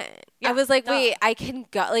why I went. Yeah, I was like, wait, I can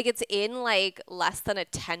go. Like, it's in like less than a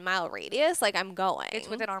 10-mile radius. Like, I'm going. It's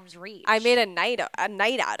within arm's reach. I made a night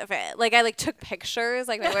out of it. Like, I like took pictures.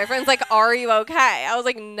 Like, my boyfriend's like, are you okay? I was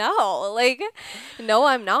like, no. Like, no,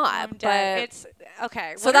 I'm not. But it's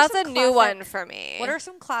okay. So that's a new one for me. What are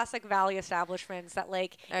some classic Valley establishments that,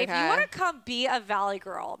 like, if you want to come be a Valley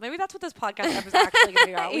girl, maybe that's what this podcast episode is actually going to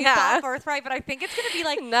be about. We thought Birthright, but I think it's going to be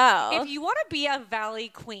like, no. If you want to be a Valley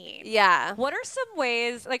queen, what are some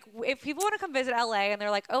ways, like, if people want to come visit LA and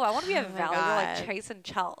they're like, oh, I want to be a Valley girl like Chase and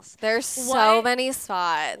Chelsea. There's so many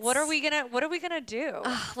spots. What are we gonna do?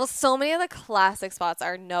 Well, so many of the classic spots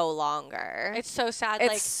are no longer. It's so sad.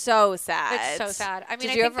 It's so sad. It's so sad. I mean,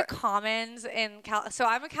 I think the Commons in so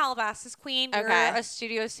I'm a Calabasas queen. You're a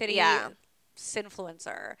Studio City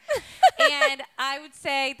influencer. And I would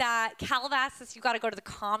say that Calabasas, you got to go to the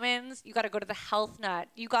Commons. You got to go to the Health Nut.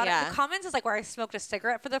 The Commons is like where I smoked a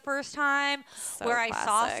cigarette for the first time, where I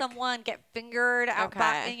saw someone get fingered out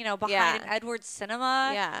back, behind an Edwards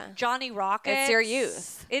cinema. Yeah. Johnny Rockets. It's your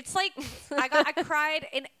youth. It's like I cried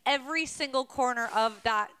in every single corner of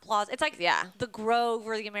that plaza. It's like the Grove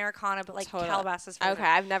or the Americana, but like Calabasas version. Okay,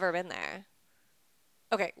 I've never been there.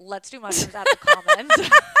 Okay, let's do mushrooms at the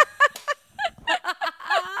Commons.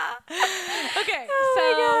 Okay,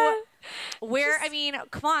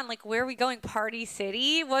 come on, like, where are we going? Party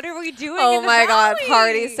City? What are we doing? Oh in the my God, Valley?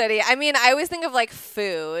 Party City. I mean, I always think of like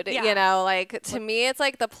food, Yeah. like to me, it's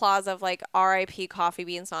like the plaza of like RIP Coffee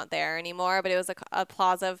Bean's not there anymore, but it was a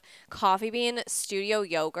plaza of Coffee Bean Studio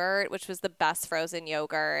Yogurt, which was the best frozen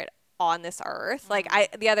yogurt on this earth. Like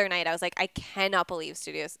the other night I was like, I cannot believe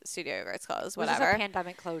Studio Yogurt's closed. Whatever. Was this a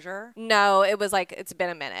pandemic closure? No, it was like, it's been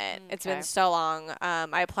a minute. It's Okay. been so long.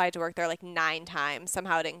 I applied to work there like 9 times.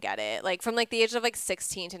 Somehow didn't get it. Like from like the age of like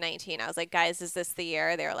 16 to 19, I was like, guys, is this the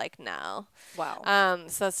year? They were like, no. Wow.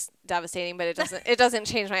 So that's devastating, but it doesn't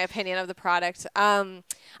change my opinion of the product. I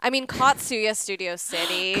mean, Katsuya Studio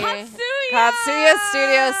City. Katsuya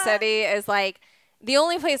Studio City is like the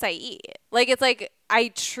only place I eat. Like, it's like, I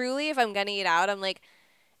truly, if I'm going to eat out, I'm like,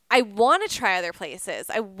 I want to try other places.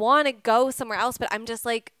 I want to go somewhere else, but I'm just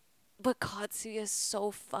like, but Katsuya is so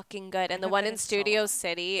fucking good. And the one in Studio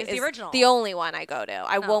City is the original. The only one I go to.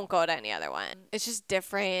 I won't go to any other one. It's just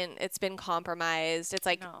different. It's been compromised. It's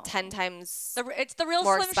like 10 times it's the real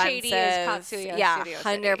more Slim expensive. Shady is Katsuya Studio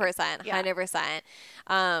City. 100%.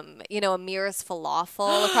 100%. Amir's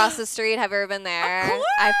Falafel across the street. Have you ever been there? Of course!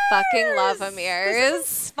 I fucking love Amir's. This is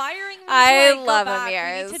inspiring me I to, like, love go back.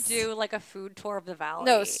 Amir's. We need to do like a food tour of the Valley.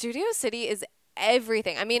 No, Studio City is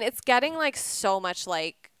everything. I mean, it's getting like so much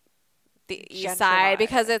like the east side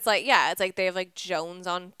because it's like they have like Jones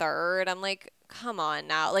on 3rd. I'm like, come on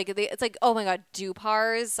now. Like it's like, oh my God,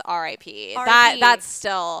 Dupar's R.I.P. That's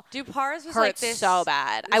still Dupar's was hurts like this so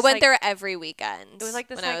bad. I went there every weekend. It was like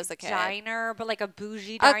this when I was a kid. diner, but like a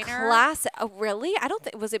bougie diner. A classic. Oh, really? I don't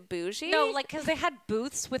think was it bougie? No, like because they had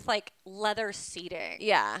booths with like leather seating.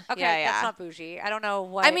 Yeah. Okay, yeah. that's not bougie. I don't know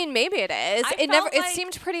what. I mean, maybe it is. It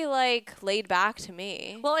seemed pretty like laid back to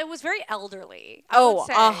me. Well, it was very elderly.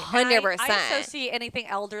 100%. I associate anything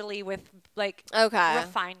elderly with like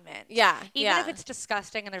refinement. Yeah. Even if it's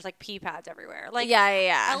disgusting and there's like pee pads everywhere. Like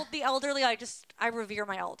the elderly, I revere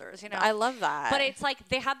my elders. I love that. But it's like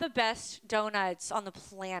they have the best donuts on the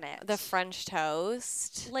planet. The French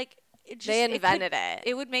toast. Like They invented it.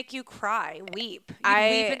 It would make you cry, weep. You'd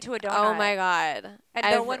weep into a donut. Oh my God. And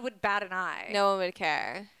no one would bat an eye. No one would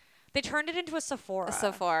care. They turned it into a Sephora. A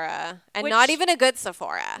Sephora. And Which- not even a good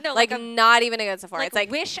Sephora. No, like not even a good Sephora. Like It's like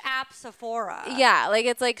Wish app Sephora. yeah, like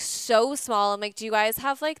it's like so small. I'm like, do you guys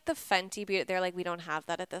have like the Fenty beauty? They're like, we don't have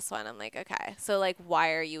that at this one. I'm like, okay. So like,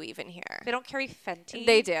 why are you even here? They don't carry Fenty.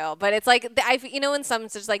 They do, but it's like in some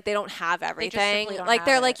it's just like they don't have everything. simply don't Like have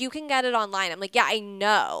they're it. like, you can get it online. I'm like, yeah, I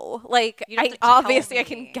know. Like You don't have to obviously I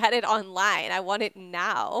tell can me. get it online. I want it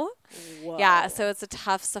now. Whoa. Yeah, so it's a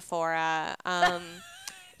tough Sephora.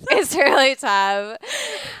 It's really tough.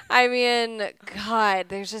 I mean, God,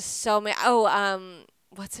 there's just so many. Oh,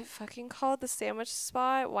 what's it fucking called? The sandwich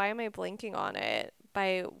spot? Why am I blanking on it?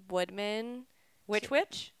 By Woodman.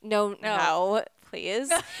 Which? No, please.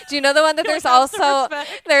 Do you know the one that there's Have some also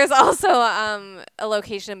respect. a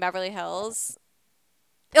location in Beverly Hills?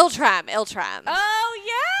 Iltram. Oh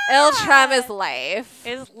yeah. Iltram is life.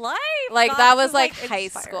 Is life. Like God, that this was is, like high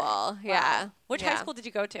inspiring. school. Wow. Yeah. Which Yeah. high school did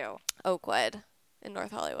you go to? Oakwood in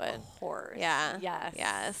North Hollywood. Of course. Yeah. Yes.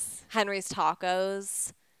 Yes. Henry's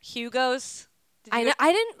Tacos. Hugo's. Did you I go- know,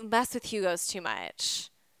 I didn't mess with Hugo's too much.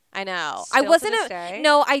 I know. Still I to wasn't this a day?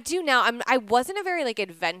 no. I do now. I wasn't a very like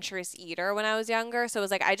adventurous eater when I was younger. So it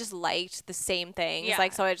was like I just liked the same things. Yeah.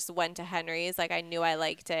 Like so I just went to Henry's. Like I knew I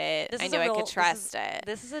liked it. This I is knew a I real- could this trust is- it.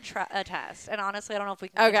 This is a test, and honestly, I don't know if we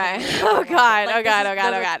can. Okay. continue Oh doing it. God. Like, Oh God. Oh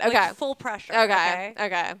God. those Oh are, God. like, Okay. Full pressure. Okay.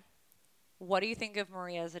 Okay. What do you think of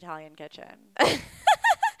Maria's Italian Kitchen?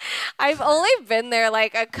 I've only been there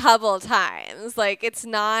like a couple times. Like it's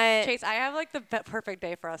not. Chase, I have like the perfect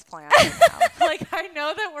day for us planned right now. Like I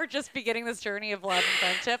know that we're just beginning this journey of love and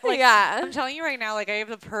friendship. Like Yeah. I'm telling you right now, like I have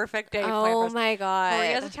the perfect day planned for Oh us. my God.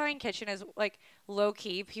 Maria's Italian Kitchen is like low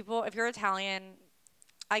key. People, if you're Italian,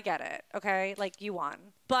 I get it. Okay, like you won,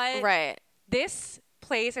 but Right. this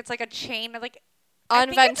place, it's like a chain. Like On I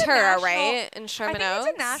think it's a Ventura, national- right? In I Sherman think Oaks.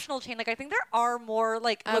 it's a national chain. Like I think there are more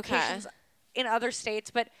like Okay. locations in other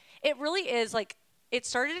states, but it really is like it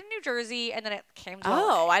started in New Jersey and then it came to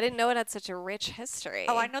Oh, LA. I didn't know it had such a rich history.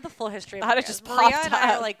 Oh, I know the full history of Thought it Maria's. just Maria popped and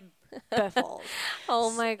I are up. like biffles.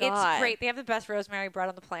 Oh my God. It's great. They have the best rosemary bread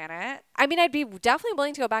on the planet. I mean, I'd be definitely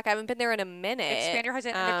willing to go back. I haven't been there in a minute. Expand your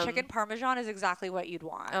horizon. And the chicken parmesan is exactly what you'd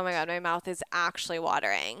want. Oh my God, my mouth is actually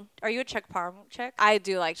watering. Are you a chick parm chick? I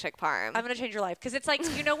do like chick parm. I'm gonna change your life because it's like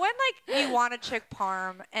you know when like you want a chick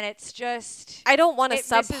parm and it's just I don't want a it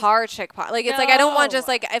misses- subpar chick parm. Like it's like I don't want just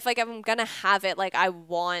No. like if I'm gonna have it, like I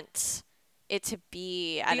want it to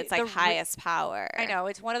be at its like the highest power. I know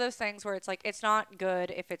it's one of those things where it's like it's not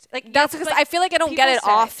good if it's like That's yeah, because like, I feel like I don't get people it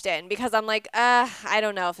say- often because I'm like, I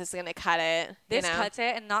don't know if this is gonna cut it. This you know? cuts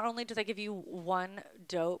it, and not only do they give you one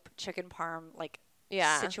dope chicken parm like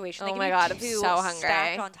Yeah. situation, Oh they give my you God, I'm two so hungry.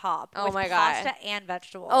 stacked on top Oh with my God. pasta and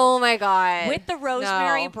vegetables. Oh my God. With the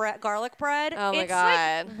rosemary No. garlic bread. Oh my it's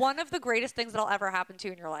God. like one of the greatest things that'll ever happen to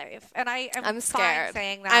you in your life. And I am I'm fine scared.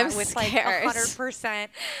 saying that I'm with scared. like 100%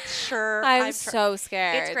 sure. I'm sure. so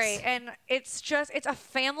scared. It's great. And it's a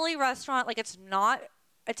family restaurant. Like it's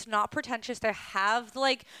not pretentious. They have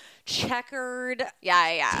like checkered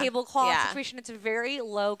Yeah. tablecloth Yeah. situation. It's very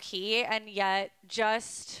low key and yet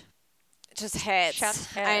just hits.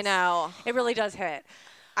 chef's I kiss. know. it really does hit.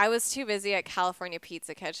 I was too busy at California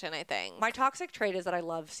Pizza Kitchen, I think. My toxic trait is that I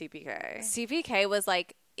love CPK. CPK was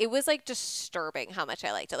like, it was like disturbing how much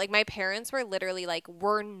I liked it. Like my parents were literally like,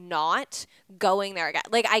 we're not going there again.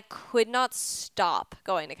 Like I could not stop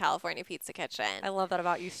going to California Pizza Kitchen. I love that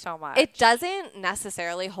about you so much. It doesn't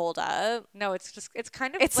necessarily hold up. No, it's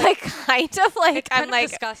kind of It's like kind of like it's kind I'm of like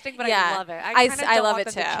disgusting, but yeah. I love it. I kinda I don't love want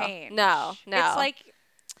it them to too. change. No. It's like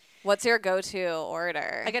what's your go-to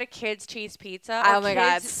order? I get a kid's cheese pizza. Oh or my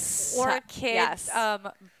God. kids- Or a kid's Yes.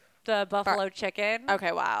 the buffalo chicken.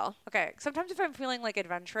 Okay, wow. Okay. Sometimes if I'm feeling like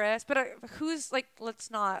adventurous, but who's like,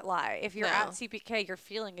 let's not lie. If you're No. at CPK, you're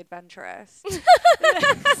feeling adventurous.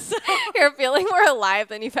 You're feeling more alive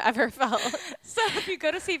than you've ever felt. So if you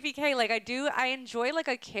go to CPK, like I enjoy like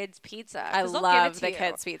a kid's pizza. I 'cause they'll give it love to the you.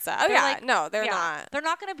 kids' pizza. Oh They're yeah, like- no, they're yeah, not. They're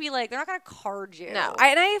not gonna be like they're not gonna card you. No, to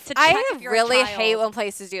check I if you're a really hate child. when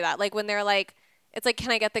places do that. Like when they're like, it's like,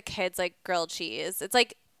 can I get the kids like grilled cheese? It's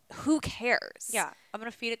like, who cares? Yeah, I'm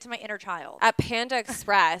gonna feed it to my inner child. At Panda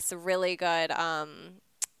Express, a really good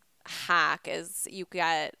hack is you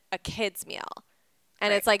get a kids meal. And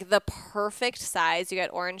Right. it's like the perfect size. You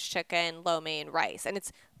get orange chicken, lo mein, rice. And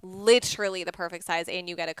it's literally the perfect size. And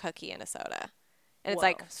you get a cookie and a soda. And it's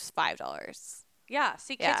like Whoa. $5. Yeah,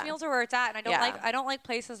 see, kids Yeah. meals are where it's at, and Yeah. I don't like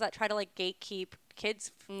places that try to like gatekeep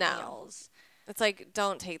kids No. meals. It's like,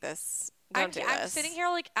 don't take this Don't do I'm this. sitting here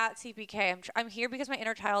like at CPK. I'm here because my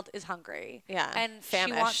inner child is hungry. Yeah. And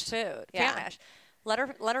Famished. she wants food. Yeah. Famished. Let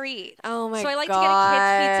her eat. Oh my god. So I like to get a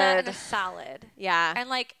kid's pizza and a salad. Yeah. And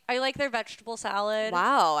like I like their vegetable salad.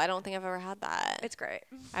 Wow, I don't think I've ever had that. It's great.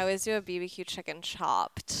 I always do a BBQ chicken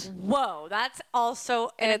chopped. Whoa, that's also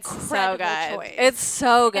an It's incredible so good. choice. It's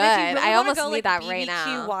so good. And if you really I wanna almost go, need like, that BBQ right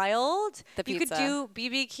now. wild. The You could pizza. do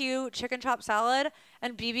BBQ chicken chop salad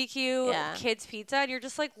and BBQ Yeah. kids pizza, and you're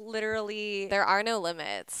just like literally There are no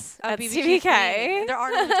limits a at BBQ CBK. fiend. There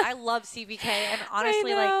are no limits. I love CBK, and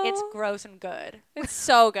honestly, like it's know. gross and good. It's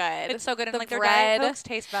so good. It's so good, and The like their bread. Diet Cokes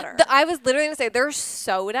taste better. I was literally gonna say their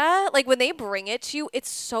soda, like when they bring it to you, it's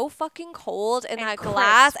so fucking cold in And that crisp.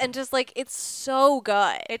 glass, and just like it's so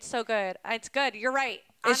good. It's so good. It's good. You're right.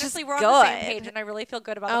 It's Honestly, just we're on the same good. page, and I really feel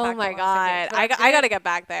good about the Oh fact my that we're on the same god, page. But I gotta get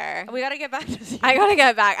back there. We gotta get back to CBK. I gotta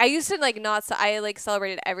get back. I used to like not. I like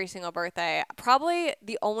celebrated every single birthday. Probably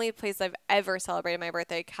the only place I've ever celebrated my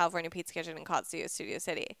birthday, California Pizza Kitchen in Studio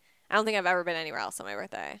City. I don't think I've ever been anywhere else on my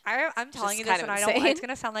birthday. I'm telling Just you this, kind and of I don't. insane. It's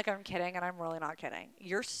gonna sound like I'm kidding, and I'm really not kidding.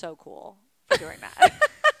 You're so cool for doing that.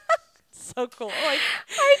 So cool.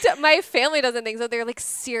 Like My family doesn't think so. They're like,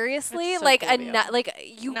 seriously, It's so like cool of you. like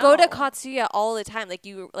you go to No. Katsuya all the time. Like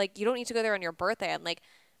you don't need to go there on your birthday. I'm like,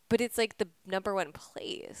 but it's like the number one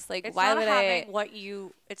place. Like it's why not would having I? what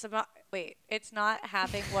you. It's about. Wait. It's not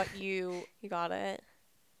having what you. You got it.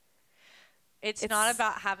 It's not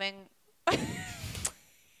about having.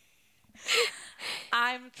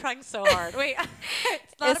 I'm trying so hard. Wait.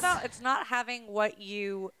 It's not having what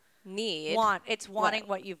you Need want. It's wanting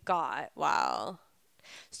what you've got. Wow.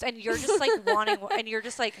 And you're just like wanting, and you're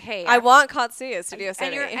just like, hey, I want Katsuya Studio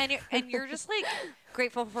City. and you're just like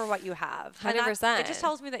grateful for what you have. And that- 100%. It just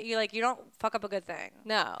tells me that you don't fuck up a good thing.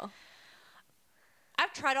 No,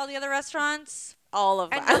 I've tried all the other restaurants, all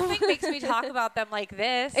of and them. nothing makes me talk about them like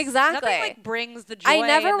this. Exactly. Nothing like brings the joy. I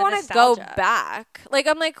never want want to go back. Like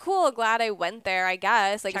I'm like, cool, glad I went there. I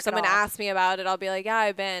guess. Like Check if it someone off. asks me about it, I'll be like, yeah,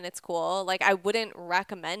 I've been. It's cool. Like I wouldn't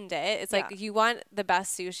recommend it. It's like Yeah. you want the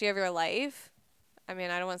best sushi of your life. I mean,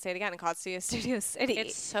 I don't want to say it again. Katsuya Studio City.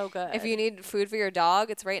 It's so good. If you need food for your dog,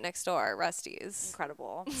 it's right next door, Rusty's.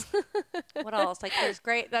 Incredible. What else? Like there's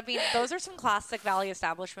great. I mean, those are some classic Valley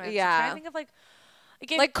establishments. Yeah. I'm trying to think of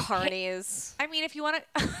if- Like Carney's. I mean, if you want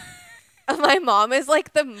to. My mom is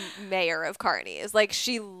like the mayor of Carney's. Like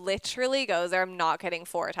she literally goes there. I'm not kidding.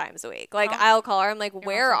 4 times a week. Like Oh. I'll call her. I'm like, Your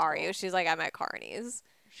where mom sounds are cool. you? She's like, I'm at Carney's.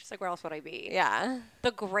 She's like, where else would I be? Yeah.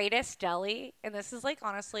 The greatest deli, and this is like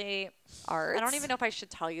honestly, Art. I don't even know if I should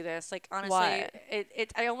tell you this. Like honestly, What?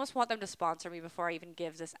 I almost want them to sponsor me before I even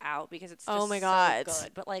give this out because it's just Oh my God. so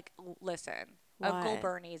good. But like, listen, What? Uncle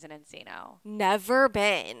Bernie's in Encino. Never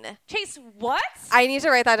been. Chase, what? I need to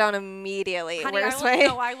write that down immediately. Honey, Where's I will, my?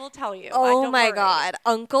 no, I will tell you. Oh don't my worry. God,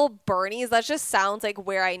 Uncle Bernie's. That just sounds like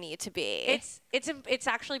where I need to be. It's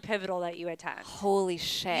actually pivotal that you attend. Holy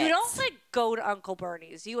shit. You don't like go to Uncle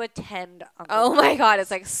Bernie's. You attend Uncle Oh Bernie's. my God,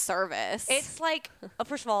 it's like service. It's like,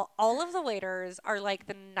 first of all of the waiters are like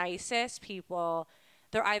the nicest people.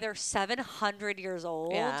 They're either 700 years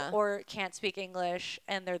old Yeah. or can't speak English,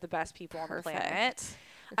 and they're the best people on the planet. Perfect.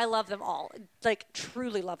 I love them all. Like,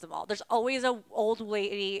 truly love them all. There's always a old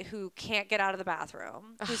lady who can't get out of the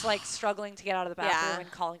bathroom, who's like struggling to get out of the bathroom Yeah.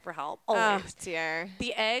 and calling for help. Oh Always. dear.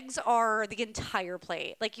 The eggs are the entire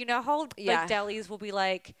plate. Like, you know how Yeah. like delis will be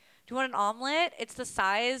like, do you want an omelet? It's the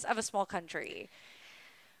size of a small country.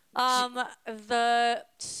 The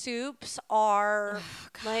soups are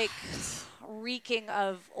like reeking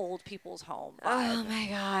of old people's home. Oh vibe. my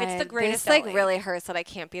God. It's the greatest This like deli. really hurts that I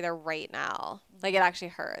can't be there right now. Like it actually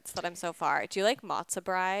hurts that I'm so far. Do you like matzo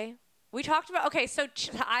brie? We talked about so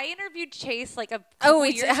I interviewed Chase like a Oh, couple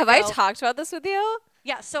years have I ago. talked about this with you?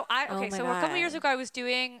 Yeah, so Oh a my couple years God. ago I was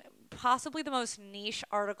doing possibly the most niche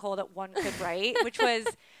article that one could write, which was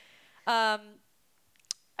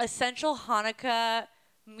essential Hanukkah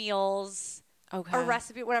meals, Okay. a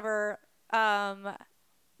recipe, whatever,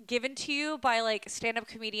 given to you by like stand-up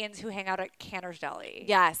comedians who hang out at Canner's Deli.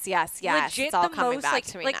 Yes. Legit It's all the coming most back like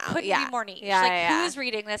to me like now. couldn't Yeah. be more niche. Yeah, like yeah. who's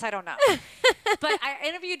reading this? I don't know. But I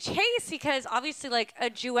interviewed Chase because obviously like a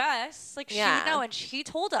Jewess, like she Yeah. would know, and she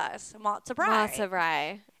told us matzo brie. Matzo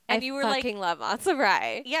brie. And I you were like- fucking love matzo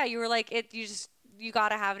brie. Yeah, you were like you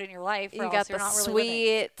gotta have it in your life. Or You else got you're the not really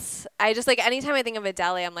living. sweet. I just like anytime I think of a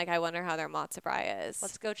deli, I'm like, I wonder how their matzo brie is.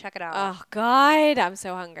 Let's go check it out. Oh God, I'm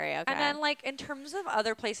so hungry. Okay. And then, like, in terms of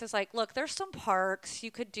other places, like, look, there's some parks.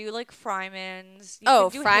 You could do, like, Fryman's. You oh,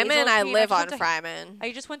 could do Fryman, I Hazeltine. live just on went to- Fryman.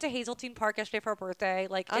 I just went to Hazeltine Park yesterday for a birthday.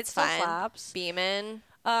 Like, it That's still fine. slaps. Beeman.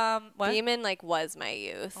 What? Beeman like was my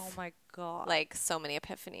youth. Oh my god. Like so many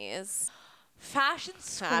epiphanies. Fashion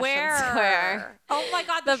Fashion Square. Square. Oh my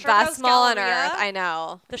God, The Sherman best Oaks mall on Galleria. earth. I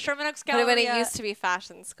know. The Sherman Oaks But Galleria. when it used to be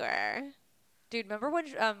Fashion Square. Dude, remember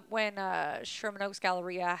when Sherman Oaks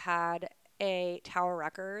Galleria had a Tower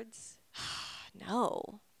Records?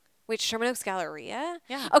 No. Wait, Sherman Oaks Galleria?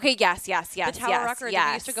 Yeah. Okay, yes. The Tower Records. Yes. And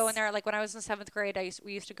we used to go in there, like when I was in 7th grade,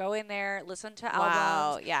 we used to go in there, listen to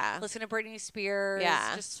Wow, albums, yeah. listen to Britney Spears,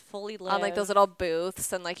 Yeah. just fully live. On like those little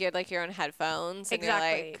booths, and like you had like your own headphones. And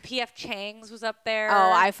Exactly. You're like, P.F. Chang's was up there.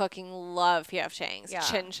 oh, I fucking love P.F. Chang's. Yeah.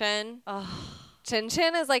 Chin Chin. Oh. Chin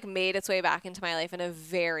Chin has like made its way back into my life in a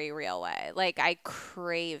very real way. Like I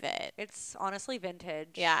crave it. It's honestly vintage.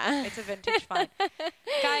 Yeah. It's a vintage find.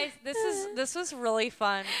 Guys, this was really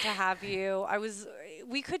fun to have you.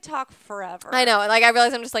 We could talk forever. I know. Like I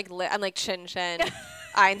realize I'm just like I'm like Chin Chin.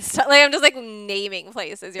 Einstein. Like I'm just like naming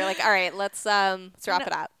places. You're like, all right, let's wrap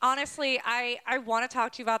it up. Honestly, I want to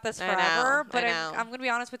talk to you about this I forever, know, but I know. I'm gonna be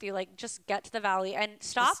honest with you. Like, just get to the valley and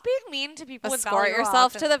stop being mean to people. Escort with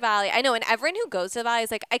yourself to the valley. I know, and everyone who goes to the valley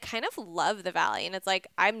is like, I kind of love the valley, and it's like,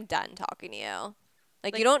 I'm done talking to you.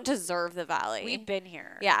 Like you don't deserve the valley. We've been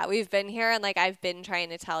here. Yeah, we've been here, and like I've been trying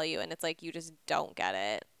to tell you, and it's like you just don't get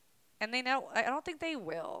it. And they know. I don't think they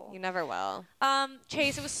will. You never will.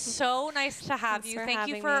 Chase, it was so nice to have Thanks you. for Thank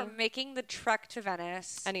you having for me. making the trek to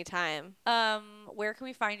Venice. Anytime. Where can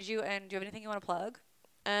we find you? And do you have anything you want to plug?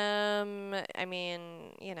 I mean,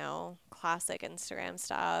 classic Instagram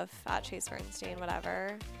stuff at Chase Bernstein,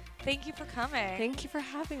 whatever. Thank you for coming. Thank you for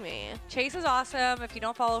having me. Chase is awesome. If you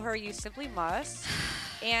don't follow her, you simply must.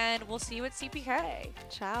 And we'll see you at CPK.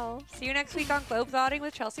 Ciao. See you next week on Globetrotting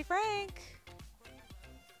with Chelsea Frank.